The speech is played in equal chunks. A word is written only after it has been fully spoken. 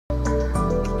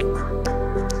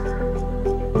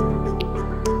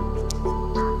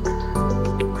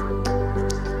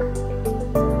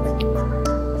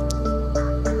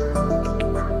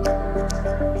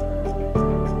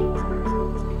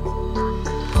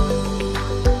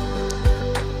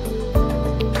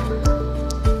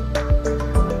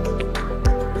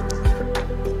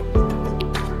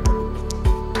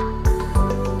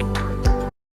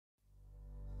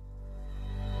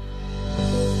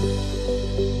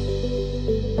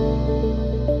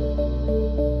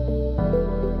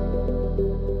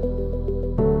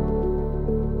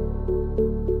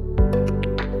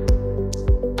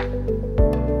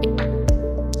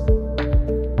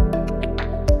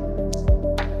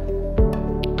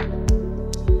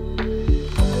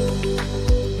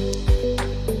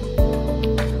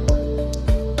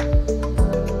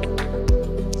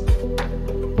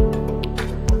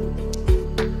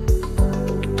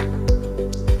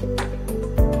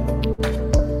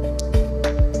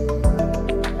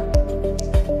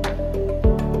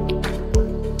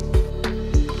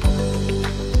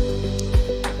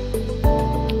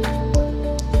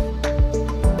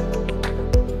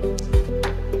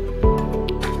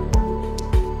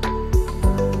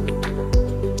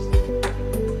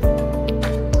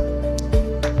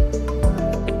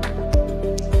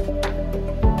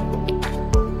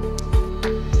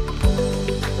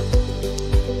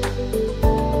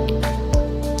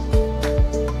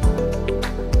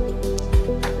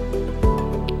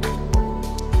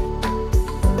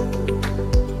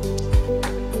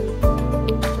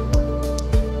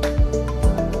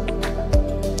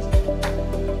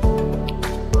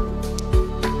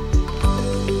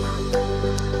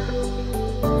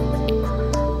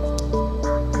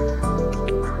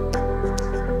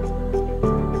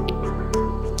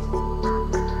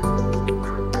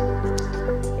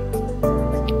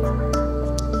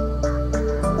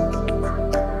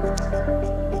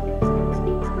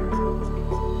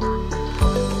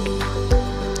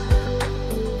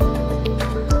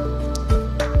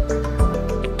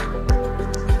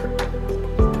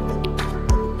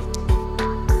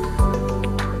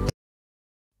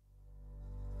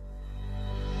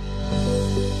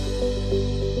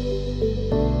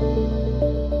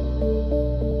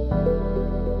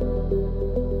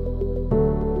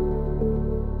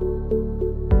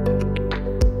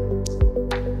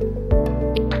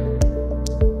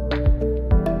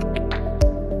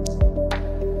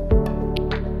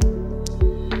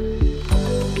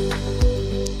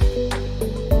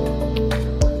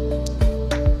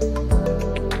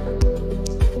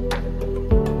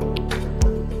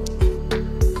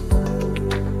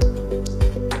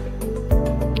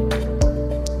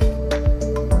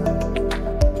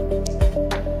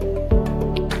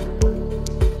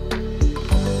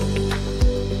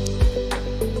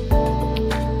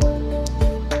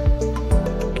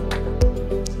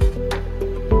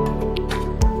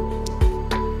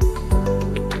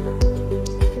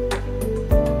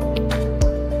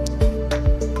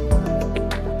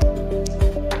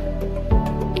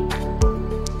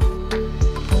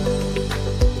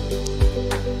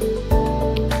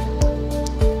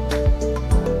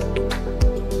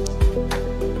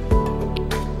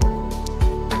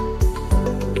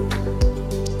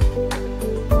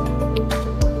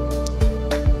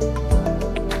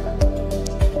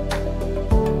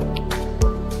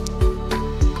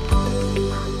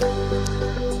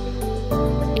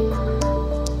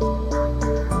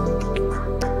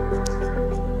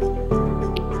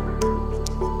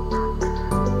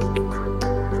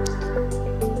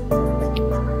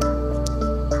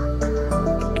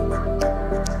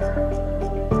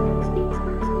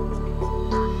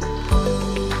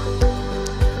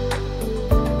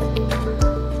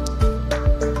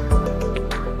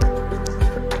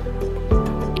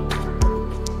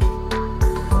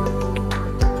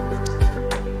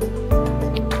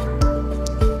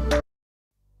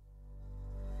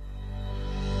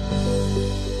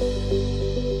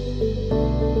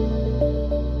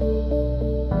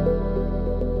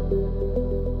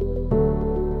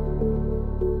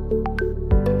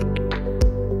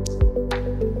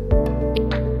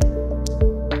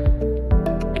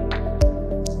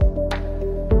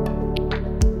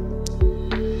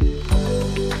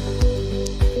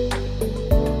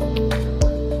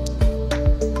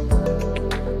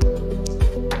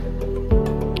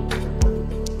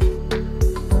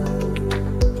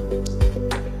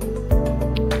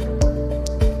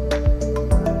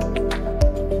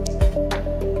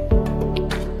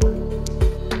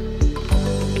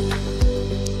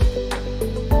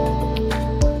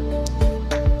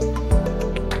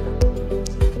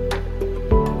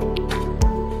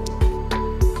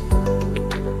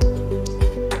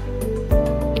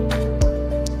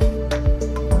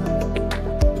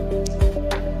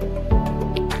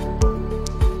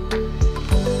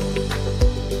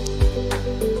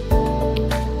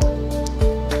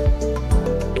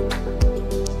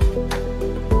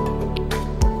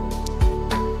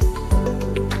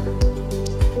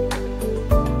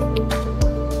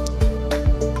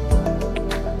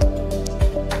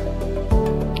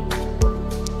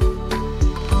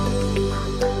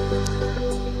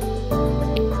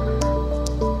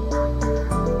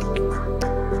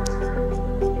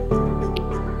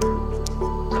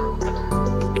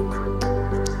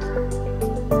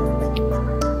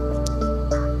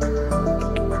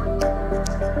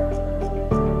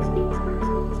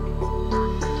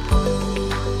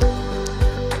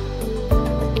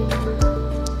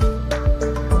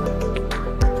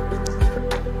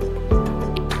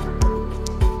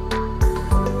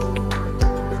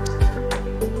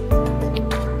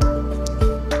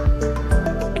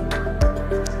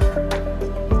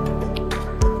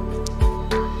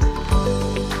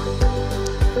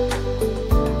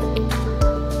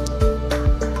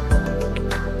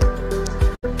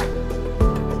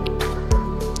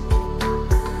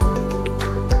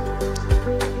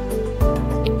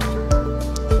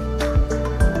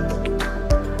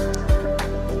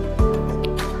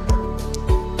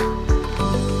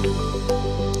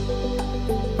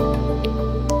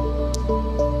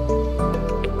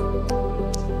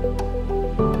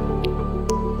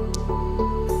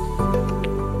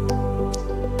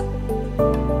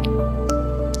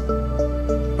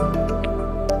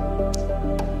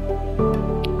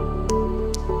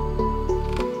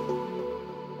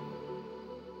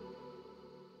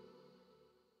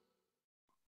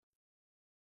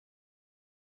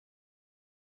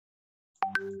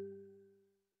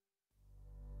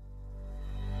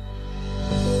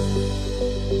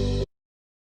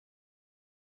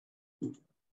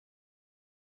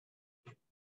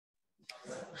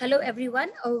Hello, everyone.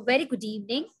 A very good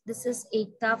evening. This is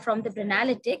Ekta from the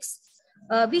Branalytics.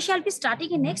 We shall be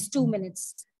starting in next 2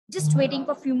 minutes. Just waiting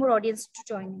for a few more audience to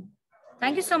join in.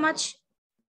 Thank you so much.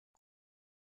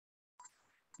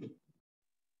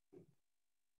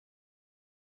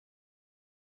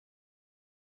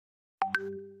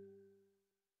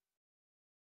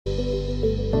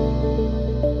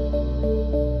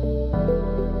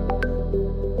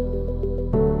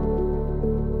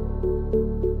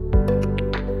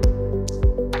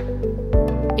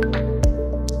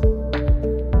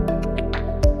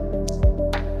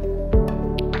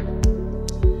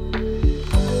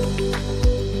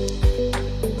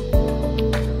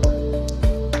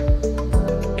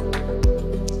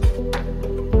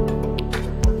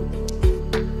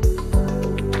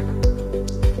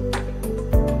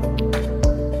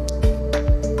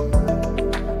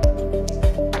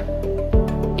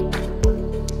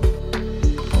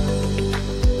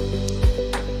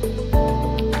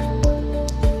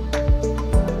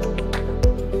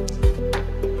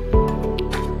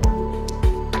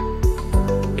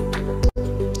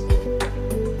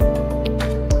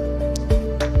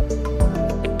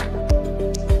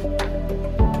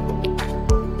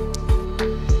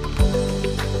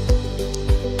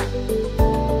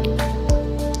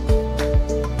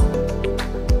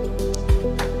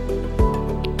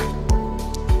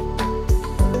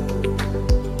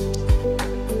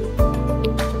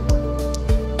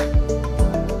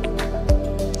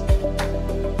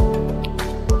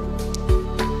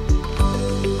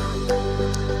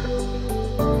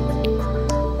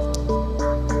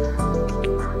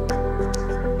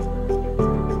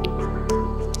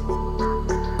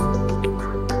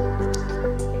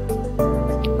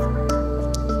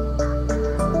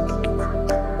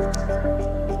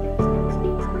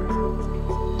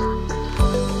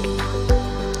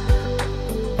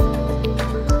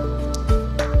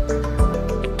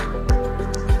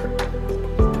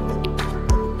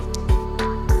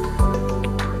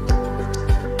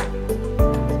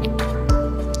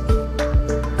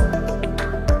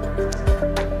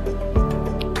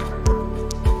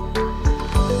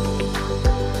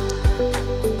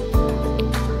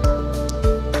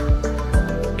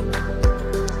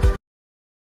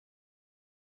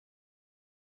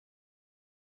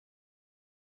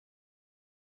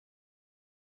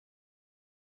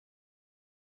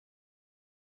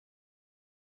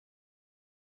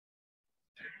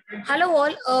 Hello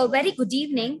all, very good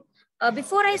evening.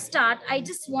 Before I start, I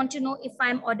just want to know if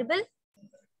I'm audible.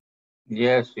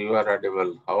 Yes, you are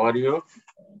audible. How are you?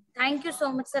 Thank you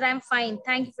so much, sir. I'm fine.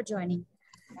 Thank you for joining.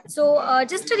 So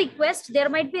just a request, there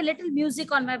might be a little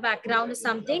music on my background or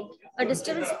something. A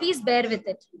disturbance, please bear with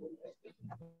it.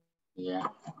 Yeah.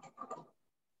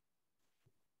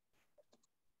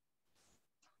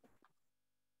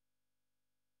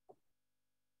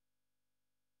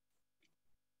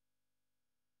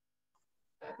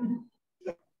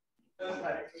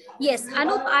 Yes,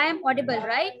 Anup, I am audible,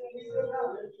 right?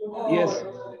 Yes.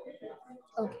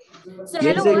 Okay. So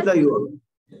Yes, hello Ekta, all. you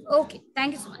are. Okay,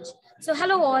 thank you so much. So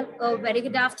hello all, very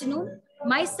good afternoon.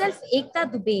 Myself,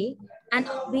 Ekta Dubey, and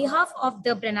on behalf of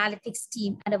the Branalytics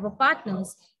team and our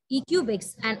partners,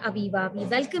 eCubix and Aviva, we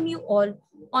welcome you all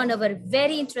on our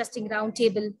very interesting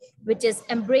roundtable, which is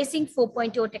Embracing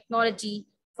 4.0 Technology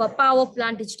for Power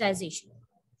Plant Digitization.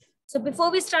 So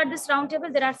before we start this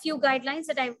roundtable, there are a few guidelines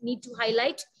that I need to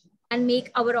highlight and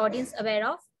make our audience aware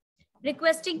of.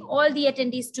 Requesting all the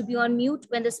attendees to be on mute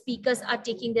when the speakers are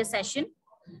taking their session.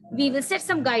 We will set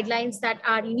some guidelines that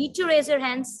are, you need to raise your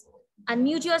hands,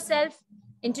 unmute yourself,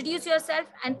 introduce yourself,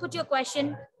 and put your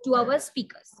question to our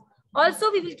speakers. Also,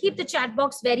 we will keep the chat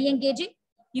box very engaging.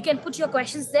 You can put your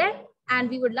questions there, and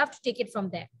we would love to take it from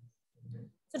there.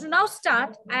 So to now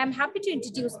start, I am happy to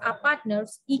introduce our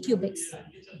partners, eCubix.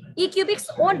 eCubix,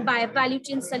 owned by Value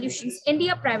Chain Solutions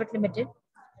India Private Limited,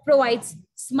 provides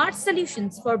smart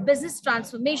solutions for business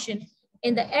transformation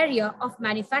in the area of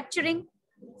manufacturing,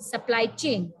 supply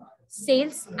chain,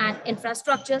 sales, and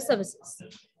infrastructure services.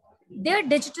 Their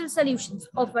digital solutions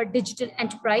offer digital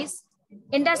enterprise,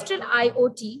 industrial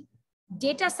IoT,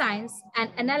 data science,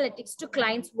 and analytics to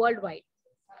clients worldwide,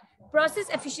 process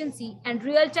efficiency, and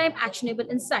real-time actionable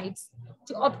insights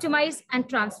to optimize and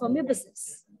transform your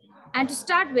business. And to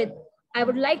start with, I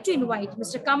would like to invite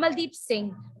Mr. Kamaldeep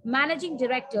Singh, Managing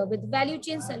Director with Value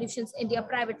Chain Solutions India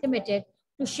Private Limited,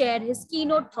 to share his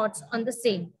keynote thoughts on the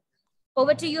same.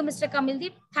 Over to you, Mr.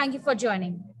 Kamaldeep. Thank you for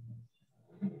joining.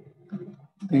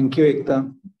 Thank you,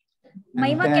 Ekta.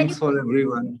 Mahima, thanks for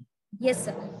everyone. Yes,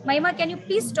 sir. Mahima, can you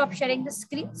please stop sharing the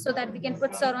screen so that we can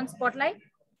put sir on spotlight?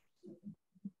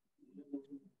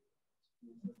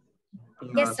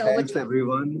 Yes, sir. Over to Thanks you.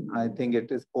 everyone. I think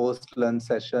it is post-lunch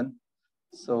session.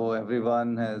 So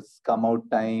everyone has come out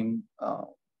time,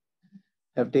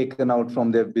 have taken out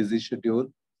from their busy schedule.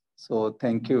 So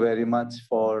thank you very much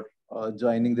for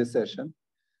joining this session.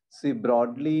 See,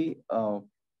 broadly,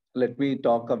 let me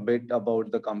talk a bit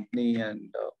about the company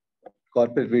and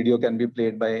corporate video can be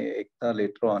played by Ekta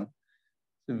later on.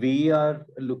 We are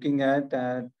looking at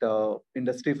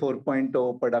Industry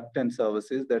 4.0 product and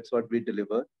services. That's what we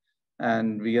deliver.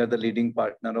 And we are the leading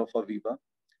partner of Aviva.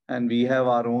 And we have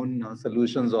our own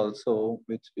solutions also,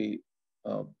 which we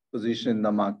uh, position in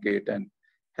the market and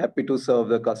happy to serve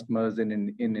the customers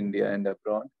in India and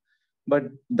abroad.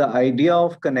 But the idea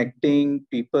of connecting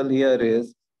people here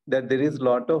is that there is a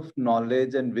lot of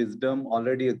knowledge and wisdom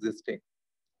already existing.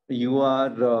 You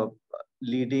are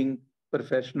leading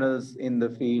professionals in the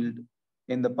field,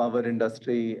 in the power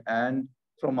industry, and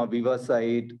from Aviva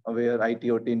side, where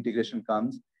IT/OT integration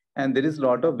comes. And there is a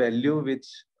lot of value which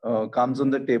comes on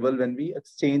the table when we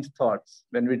exchange thoughts,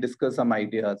 when we discuss some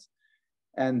ideas.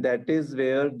 And that is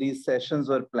where these sessions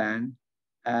were planned.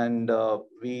 And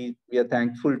we are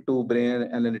thankful to Brain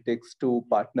Analytics to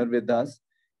partner with us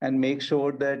and make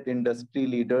sure that industry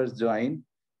leaders join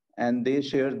and they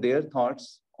share their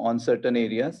thoughts on certain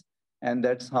areas. And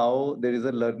that's how there is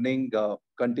a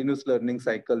continuous learning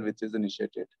cycle which is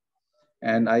initiated.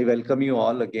 And I welcome you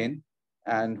all again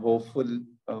and hopeful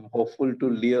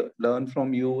to learn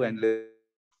from you and listen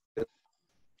from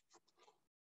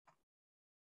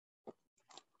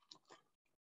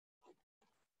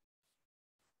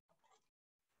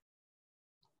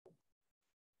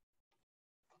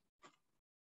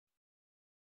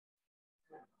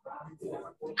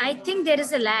you. I think there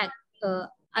is a lag.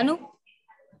 Anu?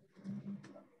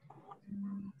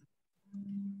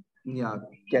 Yeah,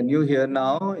 can you hear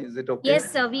now? Is it okay?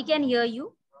 Yes, sir. We can hear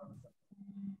you.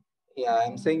 Yeah,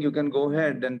 I'm saying you can go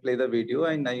ahead and play the video,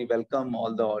 and I welcome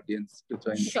all the audience to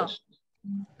join the Sure. session.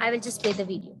 I will just play the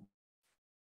video.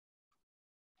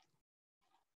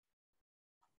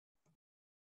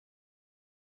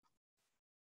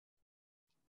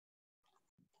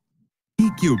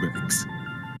 eCubix.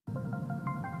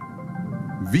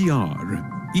 We are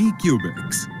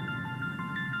eCubix,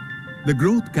 the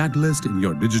growth catalyst in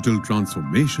your digital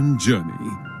transformation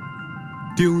journey,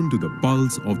 tuned to the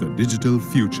pulse of the digital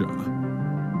future.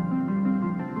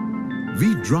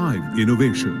 We drive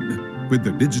innovation with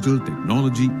the digital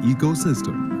technology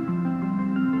ecosystem.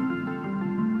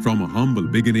 From a humble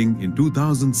beginning in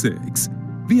 2006,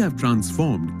 we have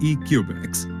transformed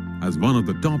eCubix as one of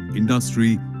the top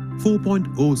industry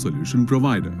 4.0 solution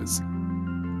providers.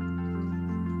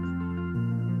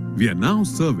 We are now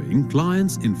serving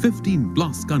clients in 15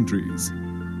 plus countries.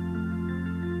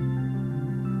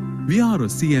 We are a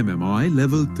CMMI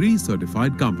Level 3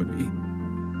 certified company,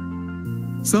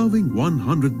 serving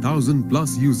 100,000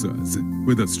 plus users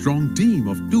with a strong team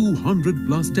of 200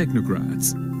 plus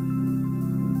technocrats.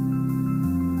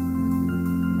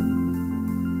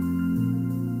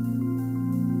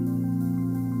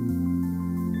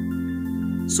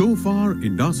 So far,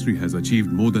 industry has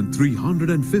achieved more than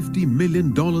 $350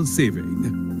 million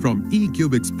saving from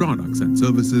eCubix products and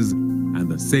services, and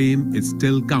the same is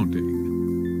still counting.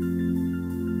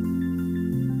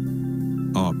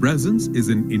 Our presence is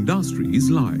in industries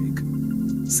like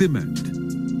cement,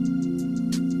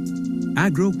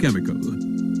 agrochemical,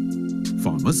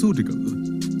 pharmaceutical,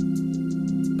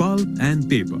 pulp and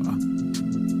paper,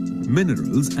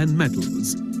 minerals and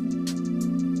metals,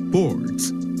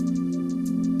 ports,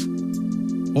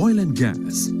 oil and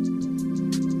gas,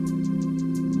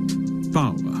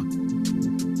 power.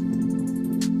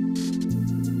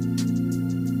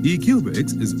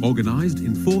 eCubix is organized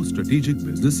in 4 strategic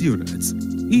business units,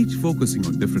 each focusing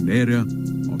on different area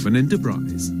of an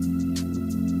enterprise.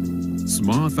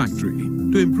 Smart Factory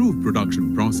to improve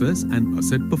production process and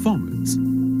asset performance.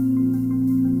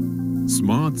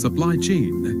 Smart Supply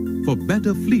Chain for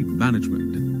better fleet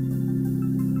management.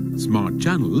 Smart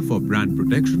Channel for brand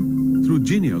protection through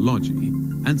genealogy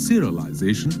and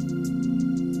serialization,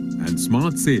 and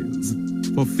Smart Sales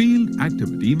for field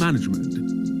activity management.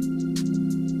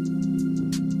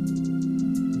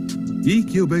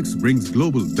 eCubix brings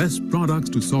global best products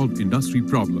to solve industry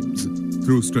problems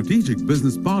through strategic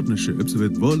business partnerships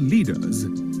with world leaders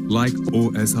like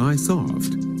OSI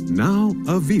Soft, now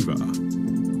Aviva,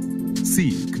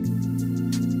 Seek,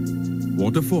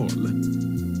 Waterfall,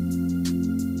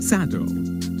 Sato,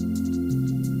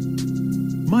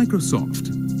 Microsoft.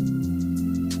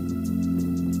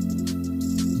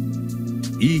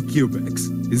 eCubix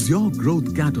is your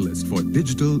growth catalyst for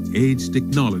digital age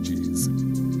technologies.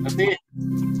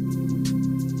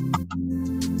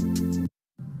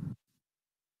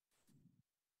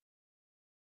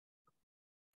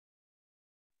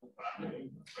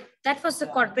 that was the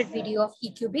corporate video of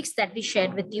eCubics that we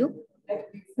shared with you.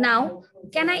 Now,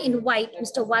 can I invite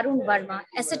Mr. Varun Verma,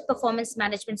 Asset Performance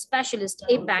Management Specialist,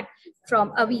 APAC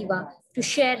from Aviva, to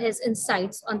share his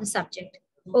insights on the subject.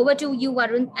 Over to you,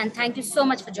 Varun, and thank you so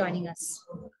much for joining us.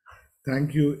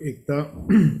 Thank you, Ekta,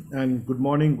 and good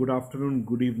morning, good afternoon,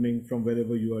 good evening from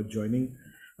wherever you are joining.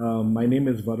 My name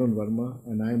is Varun Verma,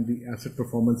 and I am the Asset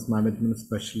Performance Management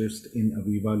Specialist in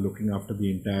Aviva, looking after the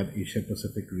entire Asia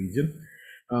Pacific region.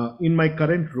 In my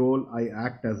current role, I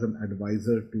act as an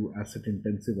advisor to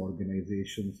asset-intensive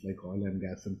organizations like oil and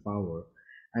gas and power,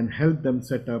 and help them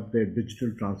set up their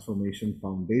digital transformation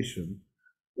foundation,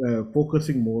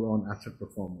 focusing more on asset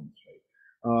performance.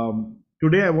 Right?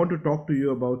 Today, I want to talk to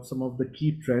you about some of the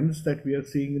key trends that we are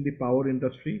seeing in the power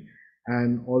industry,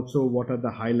 and also what are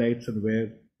the highlights and where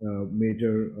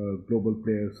major global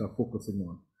players are focusing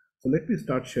on. So let me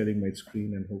start sharing my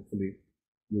screen, and hopefully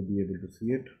you'll be able to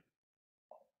see it.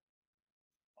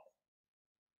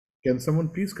 Can someone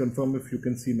please confirm if you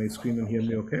can see my screen and hear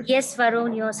me okay? Yes,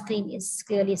 Varun, your screen is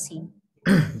clearly seen.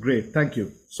 Great, thank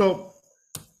you. So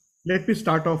let me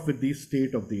start off with the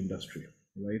state of the industry,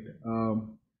 right?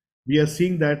 We are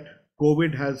seeing that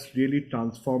COVID has really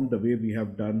transformed the way we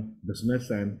have done business,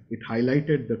 and it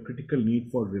highlighted the critical need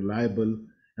for reliable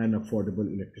and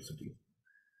affordable electricity.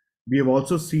 We have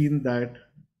also seen that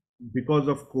because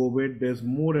of COVID, there's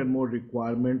more and more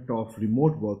requirement of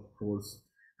remote workforce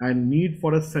and need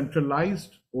for a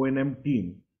centralized O&M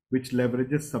team, which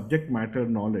leverages subject matter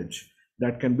knowledge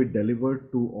that can be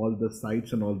delivered to all the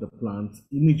sites and all the plants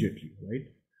immediately, right?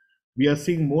 We are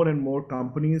seeing more and more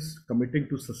companies committing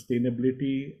to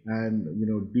sustainability and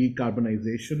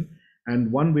decarbonization,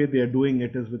 and one way they are doing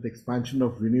it is with expansion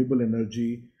of renewable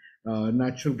energy,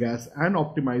 natural gas, and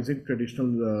optimizing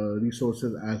traditional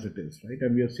resources as it is, right?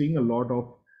 And we are seeing a lot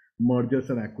of mergers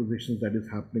and acquisitions that is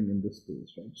happening in this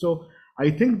space, right? So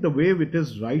I think the way it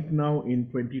is right now in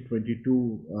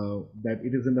 2022, that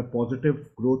it is in a positive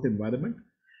growth environment.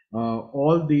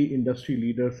 All the industry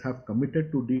leaders have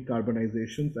committed to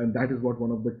decarbonizations, and that is what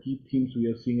one of the key themes we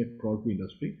are seeing across the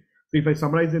industry. So if I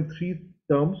summarize in three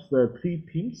terms, the three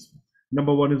themes,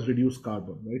 number one is reduce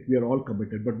carbon, right? We are all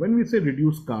committed. But when we say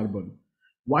reduce carbon,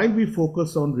 while we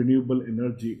focus on renewable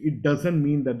energy, it doesn't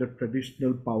mean that the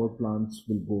traditional power plants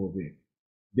will go away.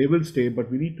 They will stay, but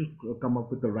we need to come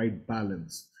up with the right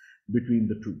balance between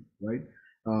the two, right?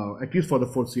 At least for the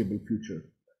foreseeable future.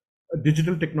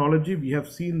 Digital technology, we have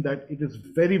seen that it is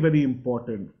very, very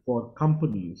important for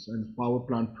companies and power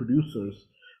producers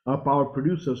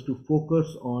to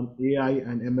focus on AI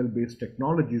and ML based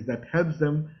technologies that helps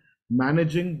them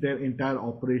managing their entire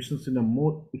operations in a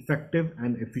more effective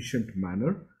and efficient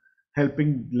manner,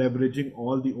 helping leveraging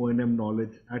all the O&M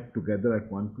knowledge together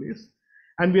at one place.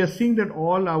 And we are seeing that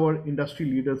all our industry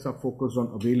leaders are focused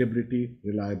on availability,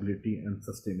 reliability, and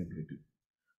sustainability.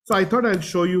 So I thought I'll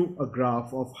show you a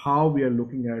graph of how we are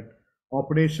looking at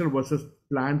operational versus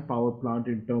planned power plant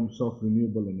in terms of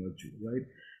renewable energy, right?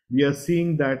 We are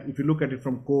seeing that if you look at it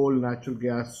from coal, natural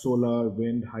gas, solar,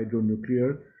 wind, hydro,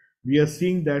 nuclear, we are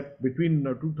seeing that between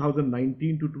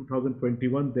 2019 to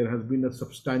 2021, there has been a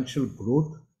substantial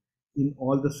growth in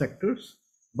all the sectors,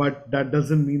 but that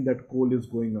doesn't mean that coal is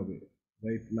going away,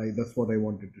 right? Like that's what I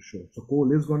wanted to show. So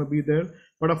coal is going to be there,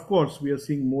 but of course we are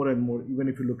seeing more and more. Even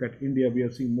if you look at India, we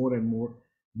are seeing more and more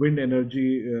wind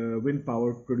energy, wind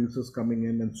power producers coming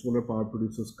in, and solar power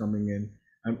producers coming in,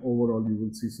 and overall we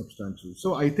will see substantial.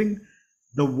 So I think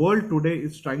the world today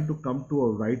is trying to come to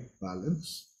a right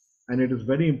balance, and it is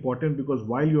very important because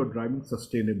while you are driving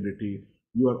sustainability,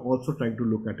 you are also trying to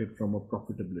look at it from a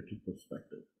profitability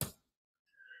perspective.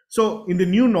 So in the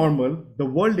new normal, the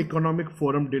World Economic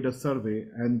Forum did a survey,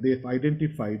 and they've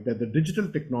identified that the digital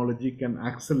technology can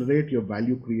accelerate your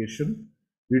value creation,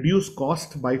 reduce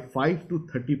cost by 5 to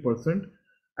 30%,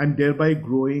 and thereby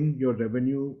growing your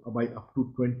revenue by up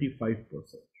to 25%.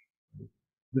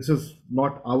 This is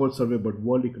not our survey, but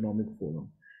World Economic Forum.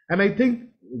 And I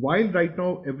think while right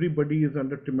now everybody is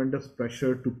under tremendous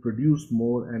pressure to produce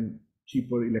more and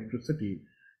cheaper electricity,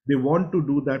 they want to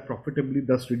do that profitably,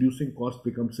 thus reducing cost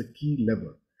becomes a key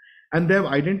lever. And they have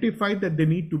identified that they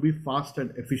need to be fast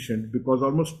and efficient because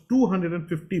almost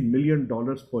 $250 million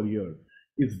per year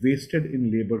is wasted in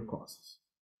labor costs.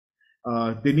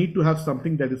 They need to have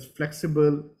something that is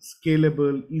flexible,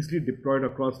 scalable, easily deployed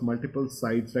across multiple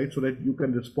sites, right? So that you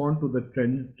can respond to the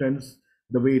trends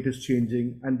the way it is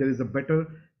changing, and there is a better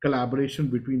collaboration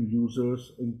between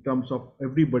users in terms of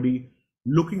everybody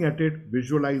looking at it,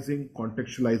 visualizing,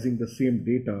 contextualizing the same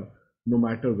data, no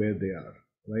matter where they are,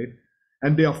 right?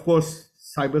 And they, of course,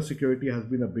 cybersecurity has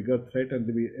been a bigger threat, and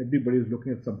everybody is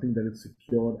looking at something that is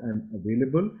secure and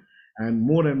available. And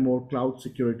more cloud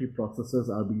security processes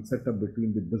are being set up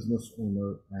between the business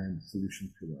owner and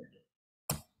solution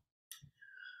provider.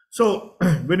 So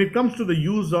when it comes to the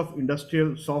use of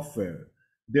industrial software,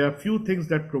 there are few things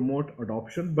that promote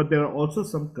adoption, but there are also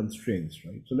some constraints,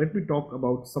 right? So let me talk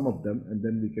about some of them and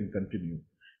then we can continue,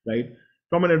 right?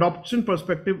 From an adoption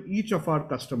perspective, each of our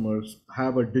customers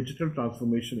have a digital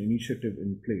transformation initiative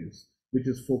in place, which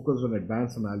is focused on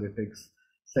advanced analytics,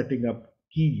 setting up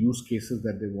key use cases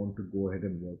that they want to go ahead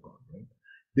and work on, right?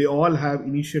 They all have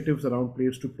initiatives around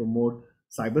place to promote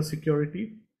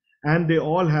cybersecurity, and they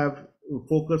all have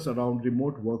focus around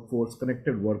remote workforce,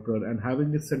 connected worker, and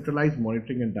having a centralized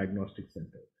monitoring and diagnostic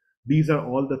center. These are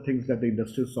all the things that the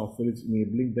industrial software is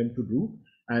enabling them to do,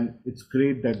 and it's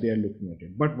great that they are looking at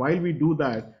it. But while we do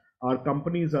that, our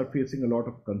companies are facing a lot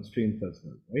of constraints as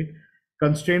well, right?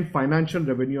 Constrained financial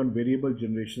revenue on variable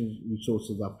generation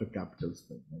resources after capital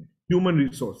spend, right? Human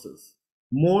resources,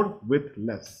 more with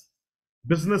less.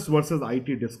 Business versus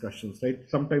IT discussions, right?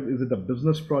 Sometimes is it a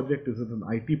business project? Is it an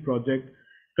IT project?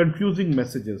 Confusing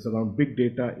messages around big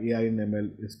data, AI and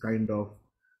ML is kind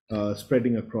of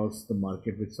spreading across the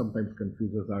market, which sometimes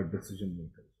confuses our decision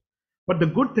makers. But the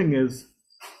good thing is,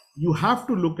 you have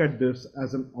to look at this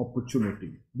as an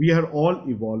opportunity. We are all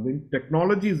evolving.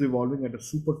 Technology is evolving at a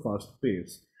super fast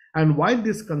pace. And while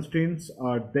these constraints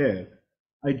are there,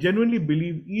 I genuinely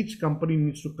believe each company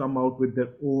needs to come out with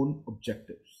their own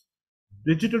objectives.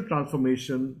 Digital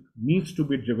transformation needs to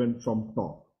be driven from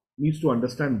top, needs to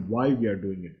understand why we are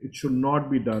doing it. It should not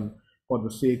be done for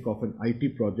the sake of an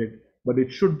IT project, but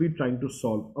it should be trying to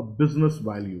solve a business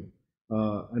value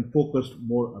and focused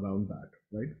more around that,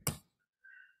 right?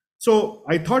 So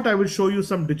I thought I will show you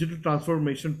some digital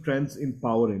transformation trends in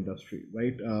power industry,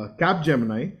 right?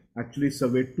 Capgemini actually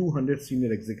surveyed 200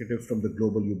 senior executives from the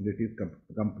global utilities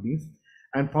companies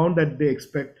and found that they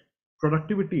expect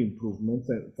productivity improvements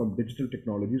from digital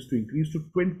technologies to increase to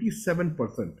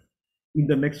 27% in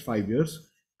the next 5 years,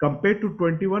 compared to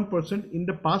 21% in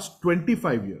the past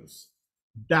 25 years.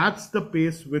 That's the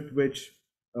pace with which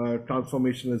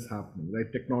transformation is happening,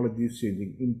 right? Technology is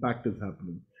changing, impact is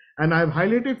happening. And I've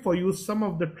highlighted for you some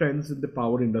of the trends in the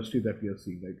power industry that we are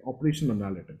seeing, like operational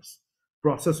analytics,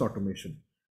 process automation,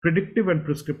 predictive and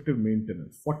prescriptive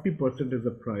maintenance, 40% is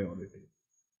a priority.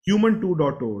 Human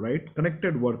 2.0, right?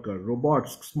 Connected worker,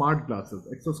 robots, smart glasses,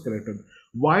 exoskeleton.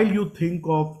 While you think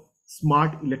of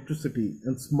smart electricity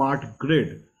and smart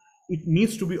grid, it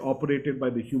needs to be operated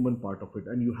by the human part of it.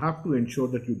 And you have to ensure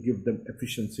that you give them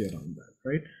efficiency around that,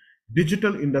 right?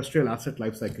 Digital industrial asset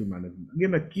lifecycle management.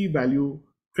 Again, a key value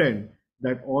trend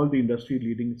that all the industry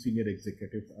leading senior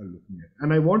executives are looking at.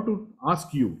 And I want to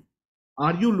ask you,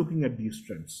 are you looking at these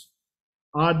trends?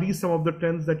 Are these some of the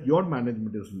trends that your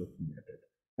management is looking at it?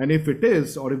 And if it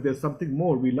is, or if there's something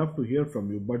more, we love to hear from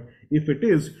you. But if it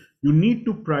is, you need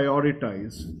to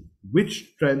prioritize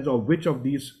which trends or which of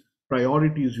these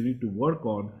priorities you need to work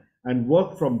on and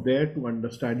work from there to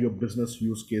understand your business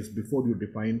use case before you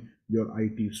define your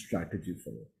IT strategy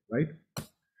for it, right?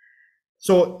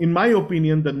 So in my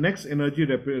opinion, the next energy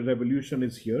revolution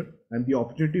is here, and the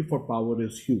opportunity for power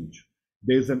is huge.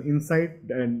 There's an insight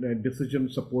and decision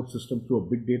support system through a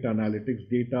big data analytics.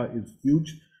 Data is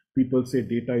huge. People say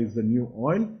data is the new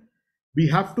oil. We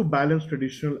have to balance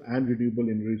traditional and renewable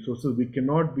energy resources. We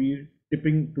cannot be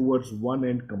tipping towards one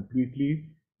end completely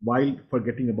while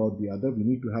forgetting about the other. We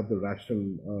need to have the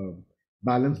rational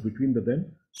balance between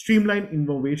them. Streamline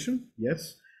innovation,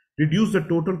 yes. Reduce the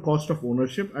total cost of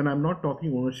ownership. And I'm not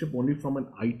talking ownership only from an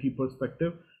IT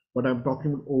perspective, but I'm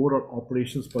talking overall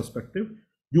operations perspective.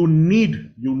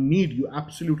 You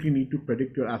absolutely need to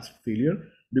predict your asset failure,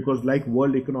 because like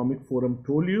World Economic Forum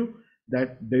told you,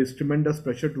 that there is tremendous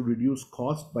pressure to reduce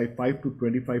cost by 5 to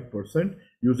 25%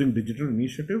 using digital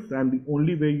initiatives. And the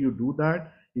only way you do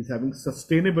that is having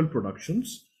sustainable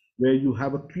productions where you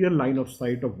have a clear line of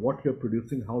sight of what you're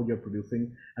producing, how you're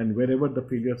producing, and wherever the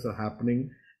failures are happening,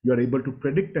 you are able to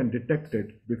predict and detect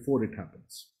it before it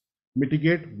happens.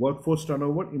 Mitigate workforce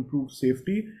turnover, improve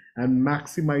safety, and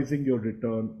maximizing your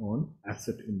return on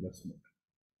asset investment,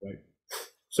 right?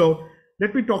 So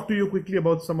let me talk to you quickly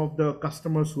about some of the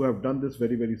customers who have done this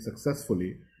very, very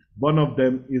successfully. One of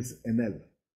them is Enel,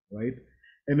 right?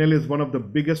 Enel is one of the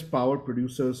biggest power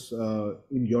producers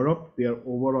in Europe. They are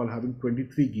overall having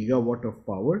 23 gigawatt of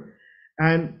power.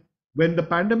 And when the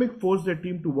pandemic forced their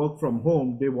team to work from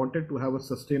home, they wanted to have a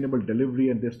sustainable delivery,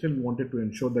 and they still wanted to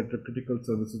ensure that the critical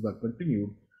services are continued.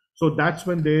 So that's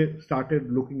when they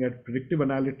started looking at predictive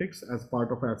analytics as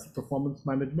part of asset performance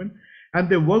management. And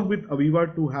they worked with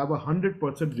Aviva to have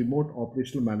 100% remote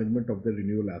operational management of their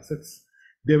renewable assets.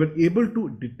 They were able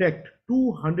to detect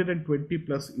 220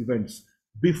 plus events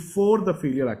before the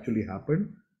failure actually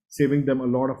happened, saving them a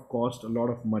lot of cost, a lot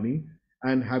of money,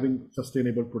 and having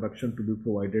sustainable production to be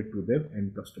provided to their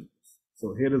end customers.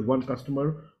 So here is one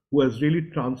customer who has really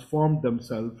transformed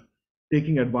themselves,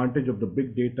 taking advantage of the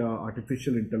big data,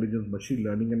 artificial intelligence, machine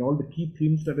learning, and all the key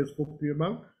themes that I spoke to you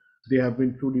about. They have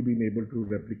been truly been able to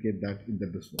replicate that in their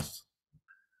business.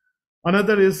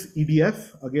 Another is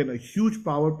EDF, again, a huge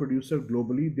power producer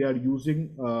globally. They are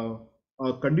using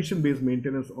a condition-based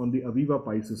maintenance on the Aviva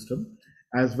Pi system,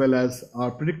 as well as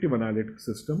our predictive analytics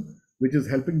system, which is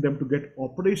helping them to get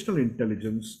operational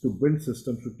intelligence to build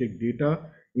systems to take data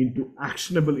into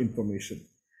actionable information.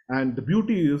 And the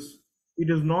beauty is, it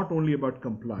is not only about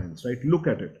compliance, right? Look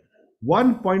at it.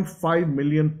 1.5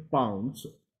 million pounds,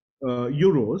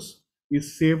 euros,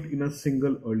 is saved in a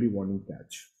single early warning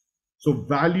catch. So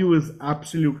value is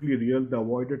absolutely real. The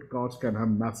avoided cost can have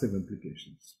massive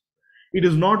implications. It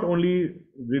is not only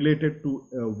related to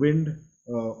wind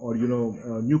or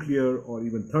nuclear or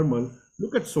even thermal.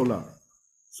 Look at solar.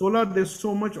 Solar, there's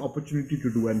so much opportunity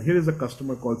to do. And here is a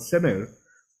customer called Sener,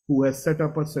 who has set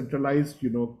up a centralized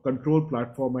control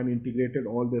platform and integrated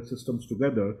all their systems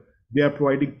together. They are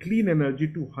providing clean energy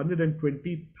to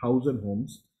 120,000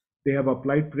 homes. They have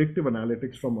applied predictive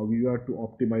analytics from Aviva to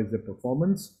optimize their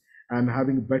performance and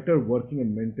having better working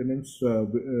and maintenance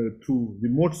through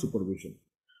remote supervision.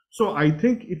 So I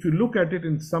think if you look at it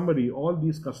in summary, all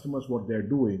these customers, what they're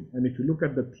doing, and if you look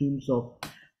at the themes of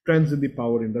trends in the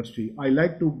power industry, I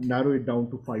like to narrow it down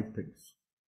to 5 things.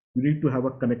 You need to have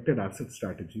a connected asset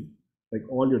strategy, like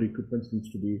all your equipment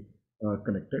needs to be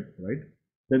connected, right?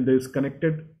 Then there's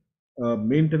connected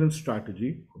maintenance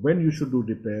strategy, when you should do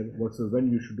repair versus when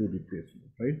you should do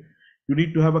replacement, right? You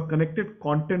need to have a connected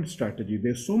content strategy.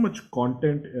 There's so much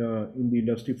content in the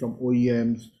industry from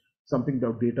OEMs, something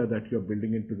of data that you're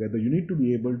building in together. You need to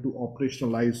be able to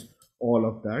operationalize all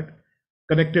of that.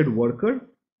 Connected worker,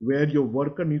 where your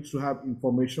worker needs to have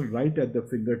information right at the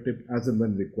fingertip as and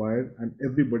when required, and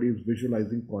everybody is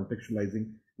visualizing,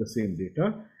 contextualizing the same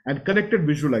data. And connected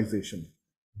visualization,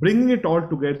 bringing it all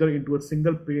together into a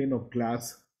single pane of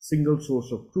glass, single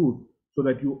source of truth, so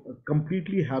that you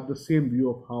completely have the same view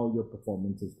of how your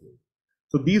performance is going.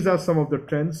 So these are some of the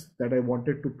trends that I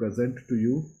wanted to present to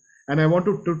you. And I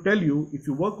wanted to tell you, if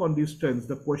you work on these trends,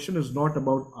 the question is not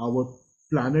about our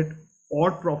planet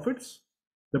or profits.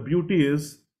 The beauty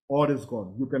is, or is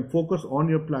gone. You can focus on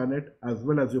your planet as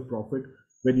well as your profit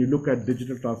when you look at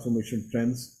digital transformation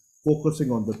trends,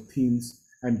 focusing on the themes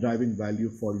and driving value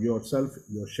for yourself,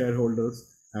 your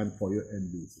shareholders, and for your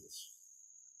end users.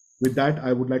 With that,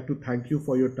 I would like to thank you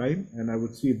for your time, and I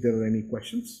would see if there are any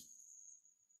questions.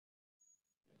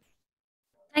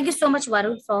 Thank you so much,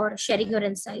 Varun, for sharing your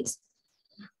insights.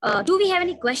 Do we have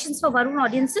any questions for Varun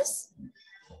audiences?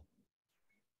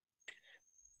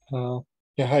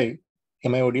 Yeah, hi.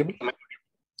 Am I audible?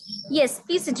 Yes,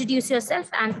 please introduce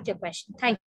yourself and put your question.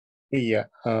 Thank you.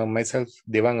 Yeah, myself,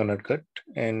 Devang Anadkat,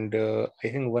 and I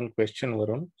think one question,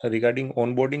 Varun, regarding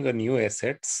onboarding a new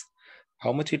assets.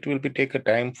 How much it will be take a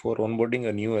time for onboarding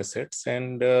a new assets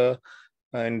and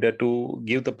to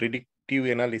give the predictive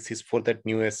analysis for that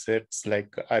new assets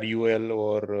like RUL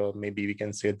or maybe we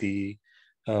can say the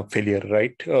failure,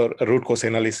 right? Or root cause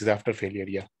analysis after failure.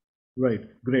 Yeah. Right.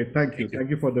 Great. Thank you. Thank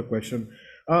you for the question.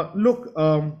 Look,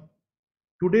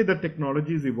 today the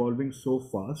technology is evolving so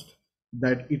fast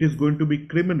that it is going to be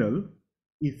criminal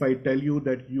if I tell you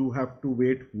that you have to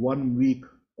wait 1 week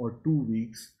or 2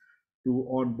 weeks to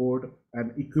onboard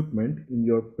an equipment in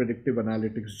your predictive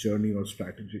analytics journey or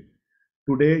strategy.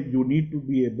 Today, you need to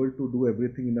be able to do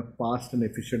everything in a fast and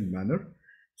efficient manner.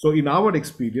 So in our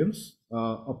experience,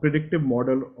 a predictive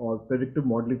model or predictive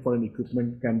modeling for an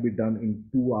equipment can be done in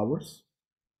 2 hours.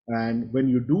 And when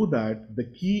you do that, the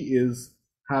key is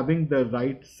having the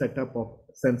right setup of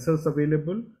sensors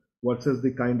available versus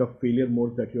the kind of failure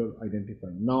mode that you're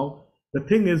identifying. Now, the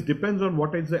thing is, depends on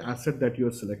what is the asset that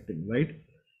you're selecting, right?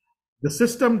 The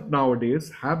system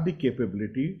nowadays have the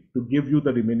capability to give you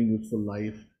the remaining useful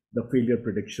life, the failure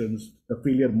predictions, the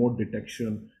failure mode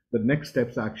detection, the next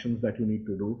steps actions that you need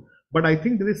to do. But I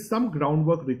think there is some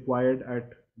groundwork required at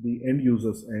the end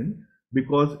user's end,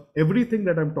 because everything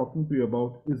that I'm talking to you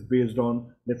about is based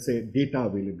on, let's say, data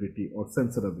availability or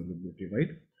sensor availability, right?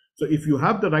 So if you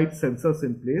have the right sensors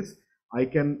in place, I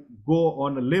can go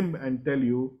on a limb and tell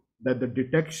you that the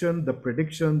detection, the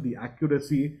prediction, the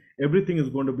accuracy, everything is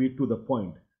going to be to the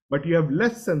point. But you have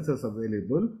less sensors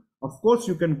available. Of course,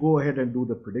 you can go ahead and do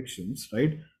the predictions,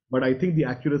 right? But I think the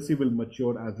accuracy will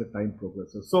mature as the time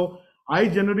progresses. So I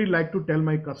generally like to tell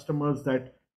my customers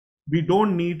that we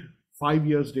don't need 5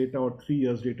 years data or 3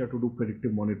 years data to do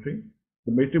predictive monitoring.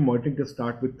 The predictive monitoring can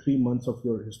start with 3 months of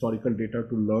your historical data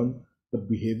to learn the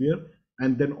behavior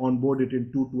and then onboard it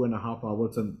in 2.5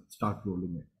 hours and start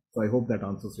rolling it. So I hope that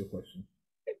answers your question.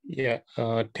 Yeah,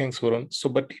 thanks, Varun. So,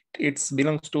 but it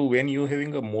belongs to when you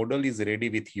having a model is ready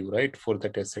with you, right, for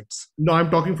that assets? No,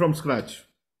 I'm talking from scratch.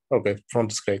 Okay, from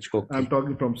scratch. Okay. I'm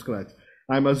talking from scratch.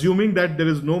 I'm assuming that there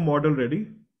is no model ready.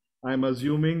 I'm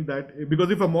assuming that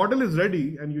because if a model is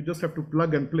ready and you just have to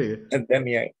plug and play, And then,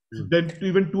 yeah. then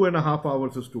even 2.5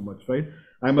 hours is too much, right?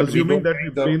 I'm But assuming that we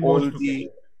brainwashed.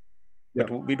 But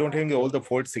we don't have all the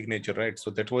fault signature, right?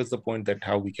 So that was the point that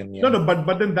how we can. No,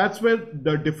 but then that's where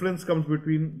the difference comes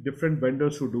between different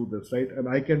vendors who do this, right? And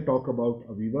I can talk about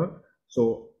Aviva.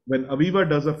 So when Aviva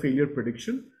does a failure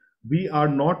prediction, we are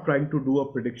not trying to do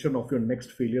a prediction of your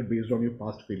next failure based on your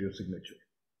past failure signature.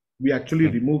 We actually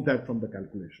remove that from the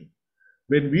calculation.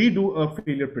 When we do a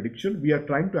failure prediction, we are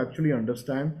trying to actually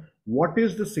understand what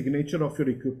is the signature of your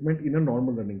equipment in a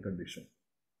normal running condition.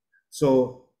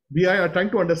 So we are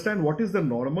trying to understand what is the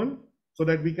normal so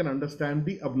that we can understand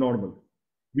the abnormal.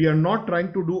 We are not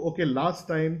trying to do, okay, last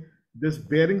time this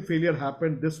bearing failure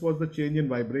happened, this was the change in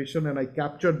vibration, and I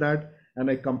captured that and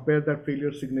I compared that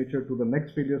failure signature to the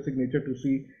next failure signature to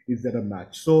see is there a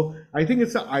match. So I think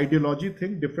it's an ideology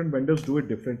thing. Different vendors do it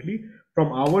differently.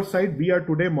 From our side, we are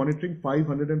today monitoring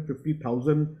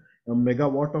 550,000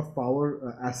 megawatt of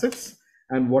power assets.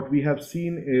 And what we have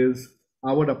seen is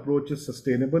our approach is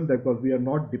sustainable because we are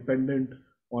not dependent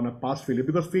on a past failure,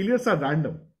 because failures are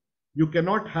random. You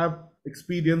cannot have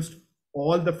experienced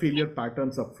all the failure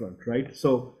patterns up front, right?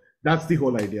 So that's the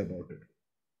whole idea about it.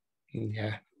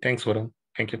 Yeah. Thanks, Varun.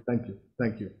 Thank you. Thank you.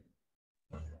 Thank you.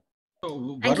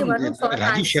 So, Thank you, Varun, for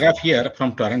Rajiv Sharaf here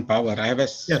from Torrent Power. I have a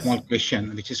small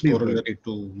question which is Please corollary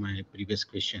to my previous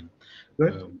question.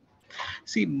 Good.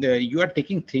 See, you are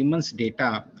taking 3 months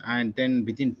data and then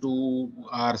within 2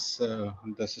 hours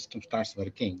the system starts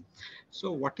working.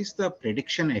 So what is the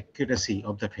prediction accuracy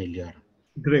of the failure?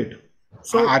 Great.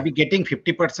 So are we getting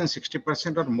 50%,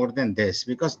 60% or more than this?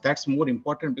 Because that's more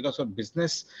important, because our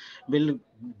business will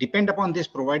depend upon this,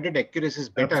 provided accuracy is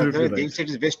better. Otherwise, they'll say it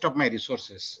is waste of my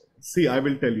resources. See, I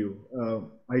will tell you,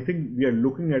 I think we are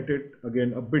looking at it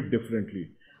again a bit differently.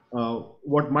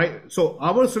 So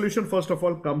our solution, first of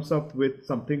all, comes up with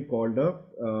something called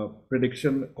a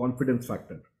prediction confidence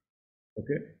factor.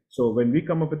 Okay. So when we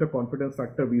come up with a confidence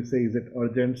factor, we say, is it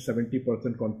urgent,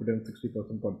 70% confidence,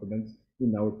 60% confidence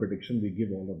in our prediction? We give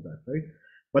all of that, right?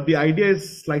 But the idea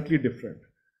is slightly different.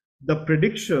 The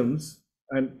predictions,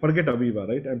 and forget Aviva,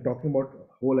 right? I'm talking about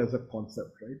whole as a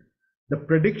concept, right? The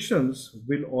predictions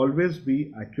will always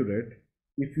be accurate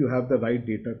if you have the right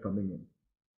data coming in,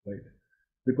 right?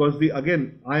 Because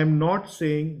again, I am not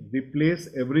saying replace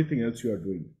everything else you are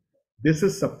doing. This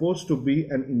is supposed to be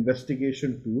an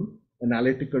investigation tool,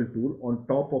 analytical tool on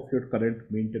top of your current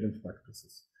maintenance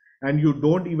practices. And you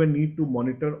don't even need to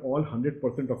monitor all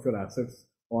 100% of your assets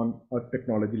on a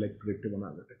technology like predictive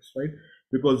analytics, right?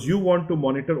 Because you want to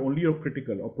monitor only your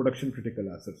critical or production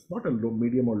critical assets, not a low,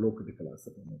 medium or low critical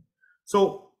asset.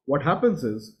 So what happens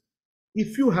is,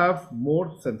 if you have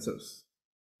more sensors,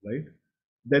 right,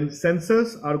 then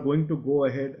sensors are going to go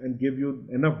ahead and give you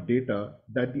enough data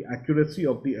that the accuracy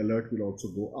of the alert will also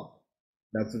go up.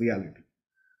 That's the reality.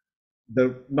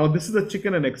 Now this is a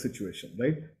chicken and egg situation,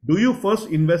 right? Do you first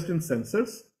invest in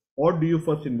sensors or do you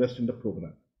first invest in the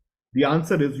program? The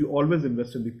answer is you always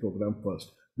invest in the program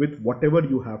first with whatever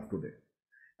you have today.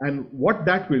 And what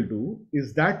that will do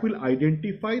is that will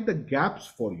identify the gaps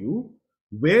for you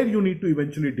where you need to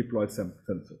eventually deploy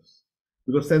sensors.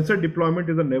 Because sensor deployment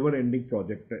is a never-ending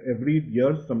project. Every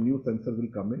year, some new sensor will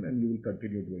come in and you will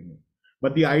continue doing it.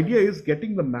 But the idea is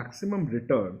getting the maximum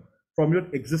return from your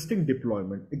existing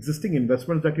deployment, existing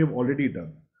investments that you've already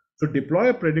done. So deploy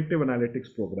a predictive analytics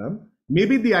program.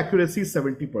 Maybe the accuracy is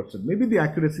 70%, maybe the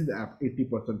accuracy is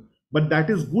 80%, but that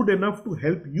is good enough to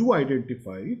help you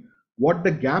identify what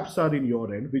the gaps are in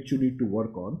your end, which you need to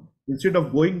work on. Instead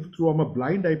of going through from a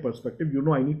blind eye perspective, you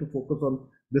know, I need to focus on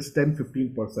this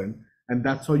 10-15%, and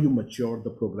that's how you mature the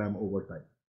program over time.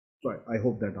 So I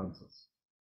hope that answers.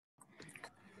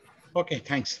 Okay,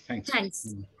 thanks. Thanks. Thank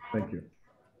you.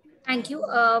 Thank you.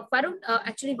 Varun,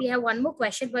 actually, we have one more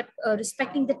question, but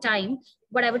respecting the time,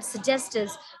 what I would suggest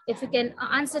is if you can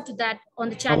answer to that on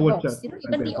the chat box, you know,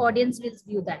 even the audience will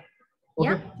view that. Okay,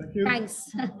 yeah, thank you.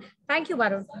 Thanks. Thank you,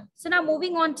 Varun. So now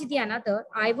moving on to the another,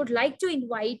 I would like to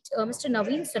invite Mr.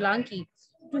 Naveen Solanki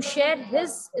to share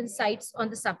his insights on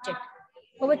the subject.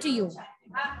 Over to you,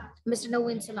 Mr.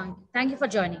 Naveen Solanki. Thank you for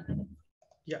joining.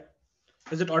 Yeah.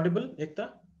 Is it audible, Ekta?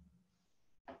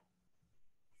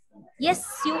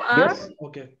 Yes, you are. Yes,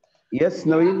 Okay. yes,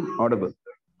 Naveen, audible.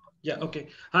 Yeah, okay.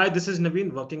 Hi, this is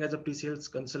Naveen, working as a pre-sales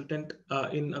consultant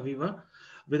in Aviva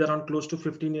with around close to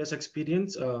 15 years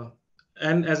experience.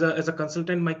 And as a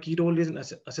consultant, my key role is in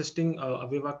assisting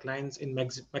Aviva clients in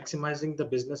maximizing the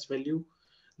business value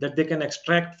that they can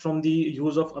extract from the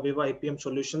use of Aviva APM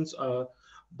solutions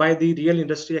by the real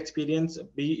industry experience,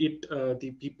 be it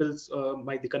the people's,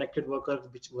 by the connected worker,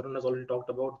 which Varun has already talked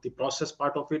about, the process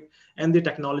part of it, and the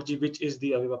technology, which is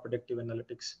the Aviva Predictive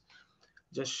Analytics.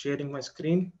 Just sharing my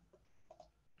screen.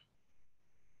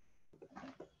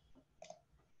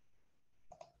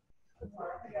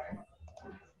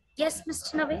 Yes,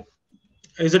 Mr. Nave.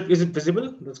 Is it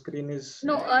visible? The screen is,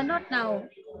 No, not now.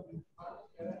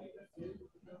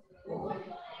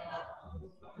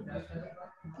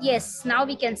 Yes, now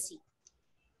we can see.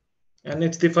 and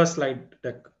it's the first slide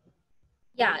deck.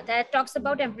 Yeah, that talks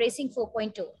about embracing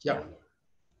 4.0. Yeah.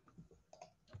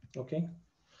 Okay.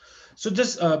 So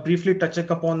just briefly touching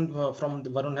upon from the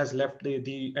Varun has left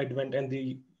the advent and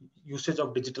the usage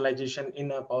of digitalization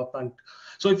in a power plant.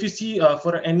 So if you see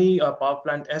for any power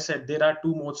plant asset, there are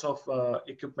two modes of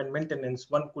equipment maintenance.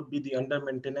 One could be the under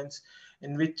maintenance,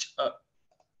 in which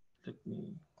let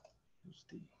me use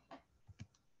the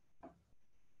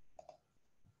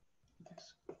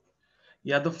yes.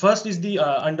 Yeah, the first is the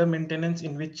under maintenance,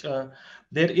 in which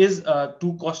there is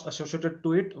two costs associated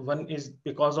to it. One is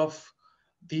because of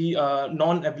the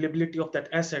non-availability of that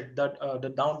asset, that the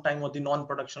downtime or the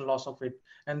non-production loss of it,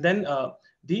 and then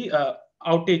the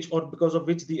outage, or because of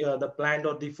which the planned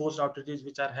or the forced outages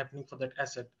which are happening for that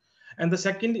asset. And the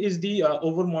second is the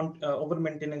over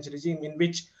maintenance regime, in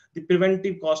which the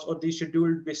preventive cost or the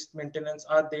scheduled based maintenance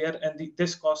are there, and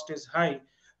this cost is high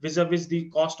vis-a-vis the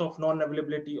cost of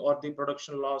non-availability or the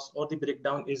production loss or the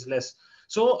breakdown is less.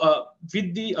 So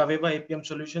with the Aveva APM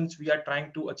solutions, we are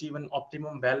trying to achieve an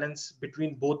optimum balance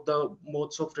between both the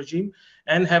modes of regime,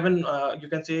 and have an you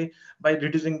can say, by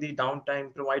reducing the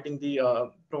downtime, providing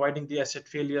the asset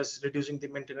failures, reducing the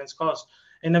maintenance cost,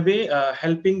 in a way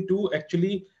helping to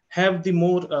actually have the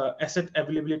more asset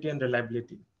availability and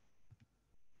reliability.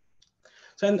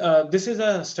 So, and this is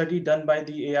a study done by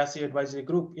the ARC advisory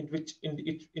group, in which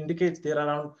it indicates there are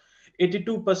around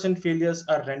 82% failures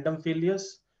are random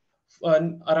failures.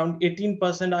 Around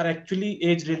 18% are actually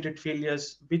age-related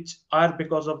failures, which are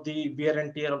because of the wear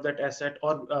and tear of that asset,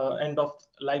 or end of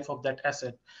life of that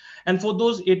asset. And for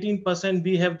those 18%,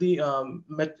 we have the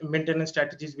maintenance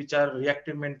strategies, which are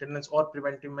reactive maintenance or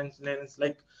preventive maintenance,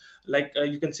 like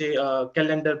you can say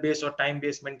calendar-based or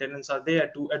time-based maintenance are there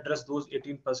to address those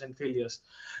 18% failures.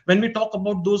 When we talk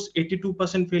about those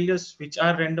 82% failures, which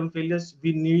are random failures,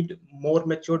 we need more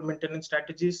matured maintenance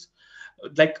strategies,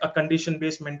 like a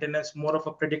condition-based maintenance, more of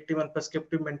a predictive and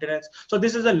prescriptive maintenance. So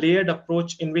this is a layered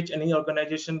approach in which any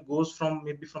organization goes from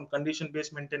maybe from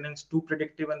condition-based maintenance to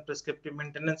predictive and prescriptive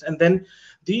maintenance, and then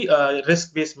the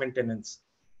risk-based maintenance.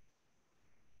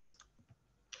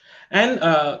 And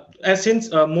as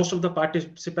since most of the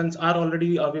participants are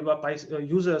already Viva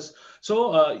users,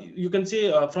 so you can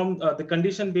say from the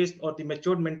condition-based or the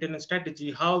matured maintenance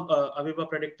strategy, how Aviva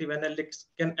Predictive Analytics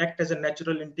can act as a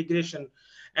natural integration,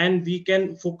 and we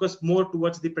can focus more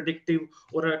towards the predictive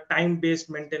or a time-based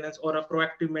maintenance or a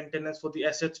proactive maintenance for the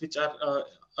assets which are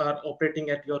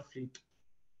operating at your fleet.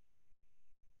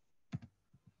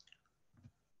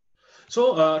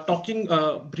 So talking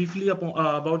briefly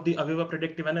about the Aviva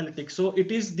Predictive Analytics. So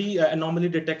it is the anomaly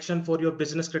detection for your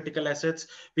business critical assets,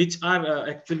 which are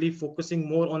actually focusing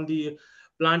more on the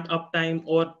plant uptime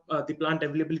or the plant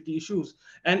availability issues.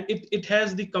 And it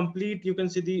has the complete, you can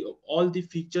see all the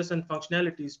features and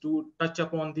functionalities to touch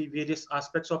upon the various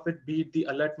aspects of it, be it the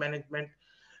alert management,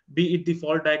 be it the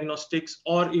fault diagnostics,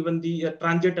 or even the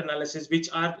transient analysis, which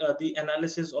are the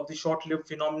analysis of the short-lived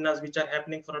phenomena which are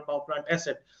happening for a power plant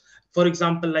asset. For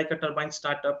example, like a turbine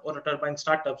startup or a turbine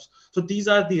startups. So these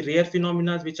are the rare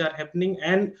phenomena which are happening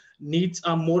and needs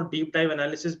a more deep dive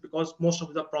analysis, because most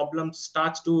of the problems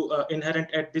starts to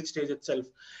inherent at this stage itself.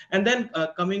 And then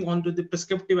coming on to the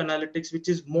prescriptive analytics, which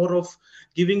is more of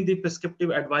giving the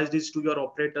prescriptive advices to your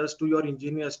operators, to your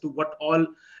engineers, to what all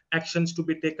actions to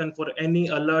be taken for any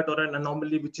alert or an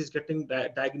anomaly which is getting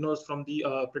diagnosed from the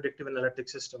predictive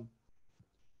analytics system.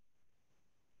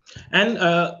 And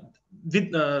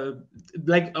with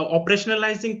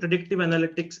operationalizing predictive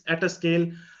analytics at a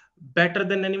scale better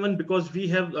than anyone, because we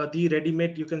have the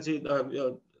ready-made, you can say,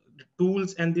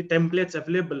 tools and the templates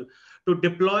available to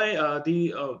deploy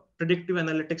the predictive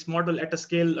analytics model at a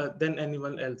scale than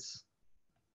anyone else.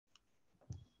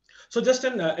 So just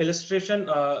an illustration,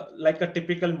 like a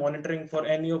typical monitoring for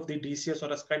any of the DCS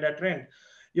or a SCADA trend.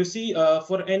 You see,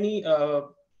 for any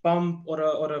pump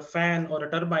or a fan or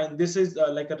a turbine, this is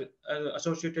like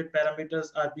associated parameters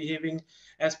are behaving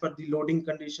as per the loading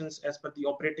conditions, as per the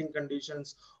operating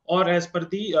conditions, or as per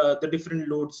the different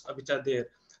loads which are there.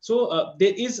 So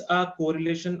there is a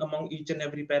correlation among each and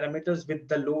every parameters. With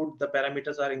the load, the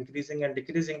parameters are increasing and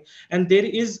decreasing, and there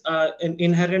is an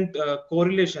inherent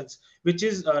correlations which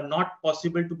is not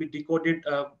possible to be decoded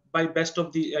by best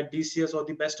of the DCS or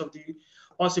the best of the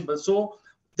possible. So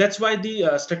that's why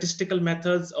the statistical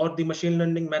methods or the machine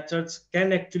learning methods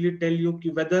can actually tell you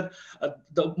whether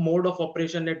the mode of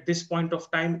operation at this point of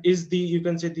time is the, you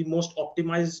can say, the most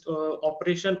optimized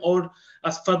operation, or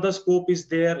a further scope is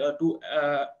there to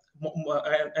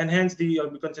enhance the,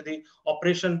 you can say, the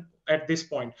operation at this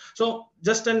point. So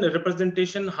just a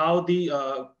representation how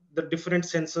the different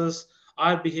sensors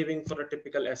are behaving for a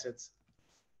typical assets.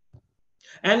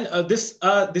 And this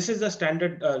is a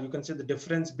standard, you can say, the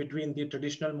difference between the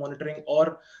traditional monitoring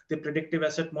or the predictive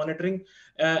asset monitoring.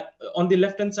 On the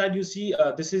left hand side, you see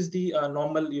this is the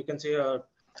normal, you can say,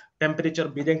 temperature,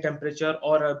 bearing temperature,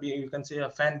 or you can say a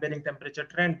fan bearing temperature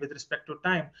trend with respect to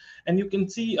time. And you can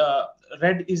see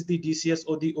red is the DCS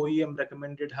or the OEM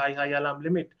recommended high alarm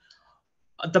limit.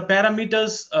 The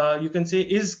parameters, you can say,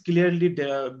 is clearly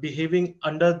behaving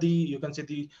under the, you can say,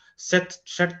 the set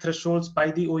thresholds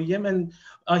by the OEM, and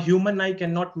a human eye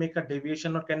cannot make a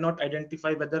deviation or cannot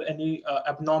identify whether any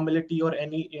abnormality or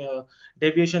any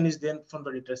deviation is there from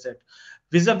the data set.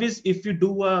 Vis-a-vis, if you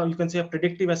do you can say a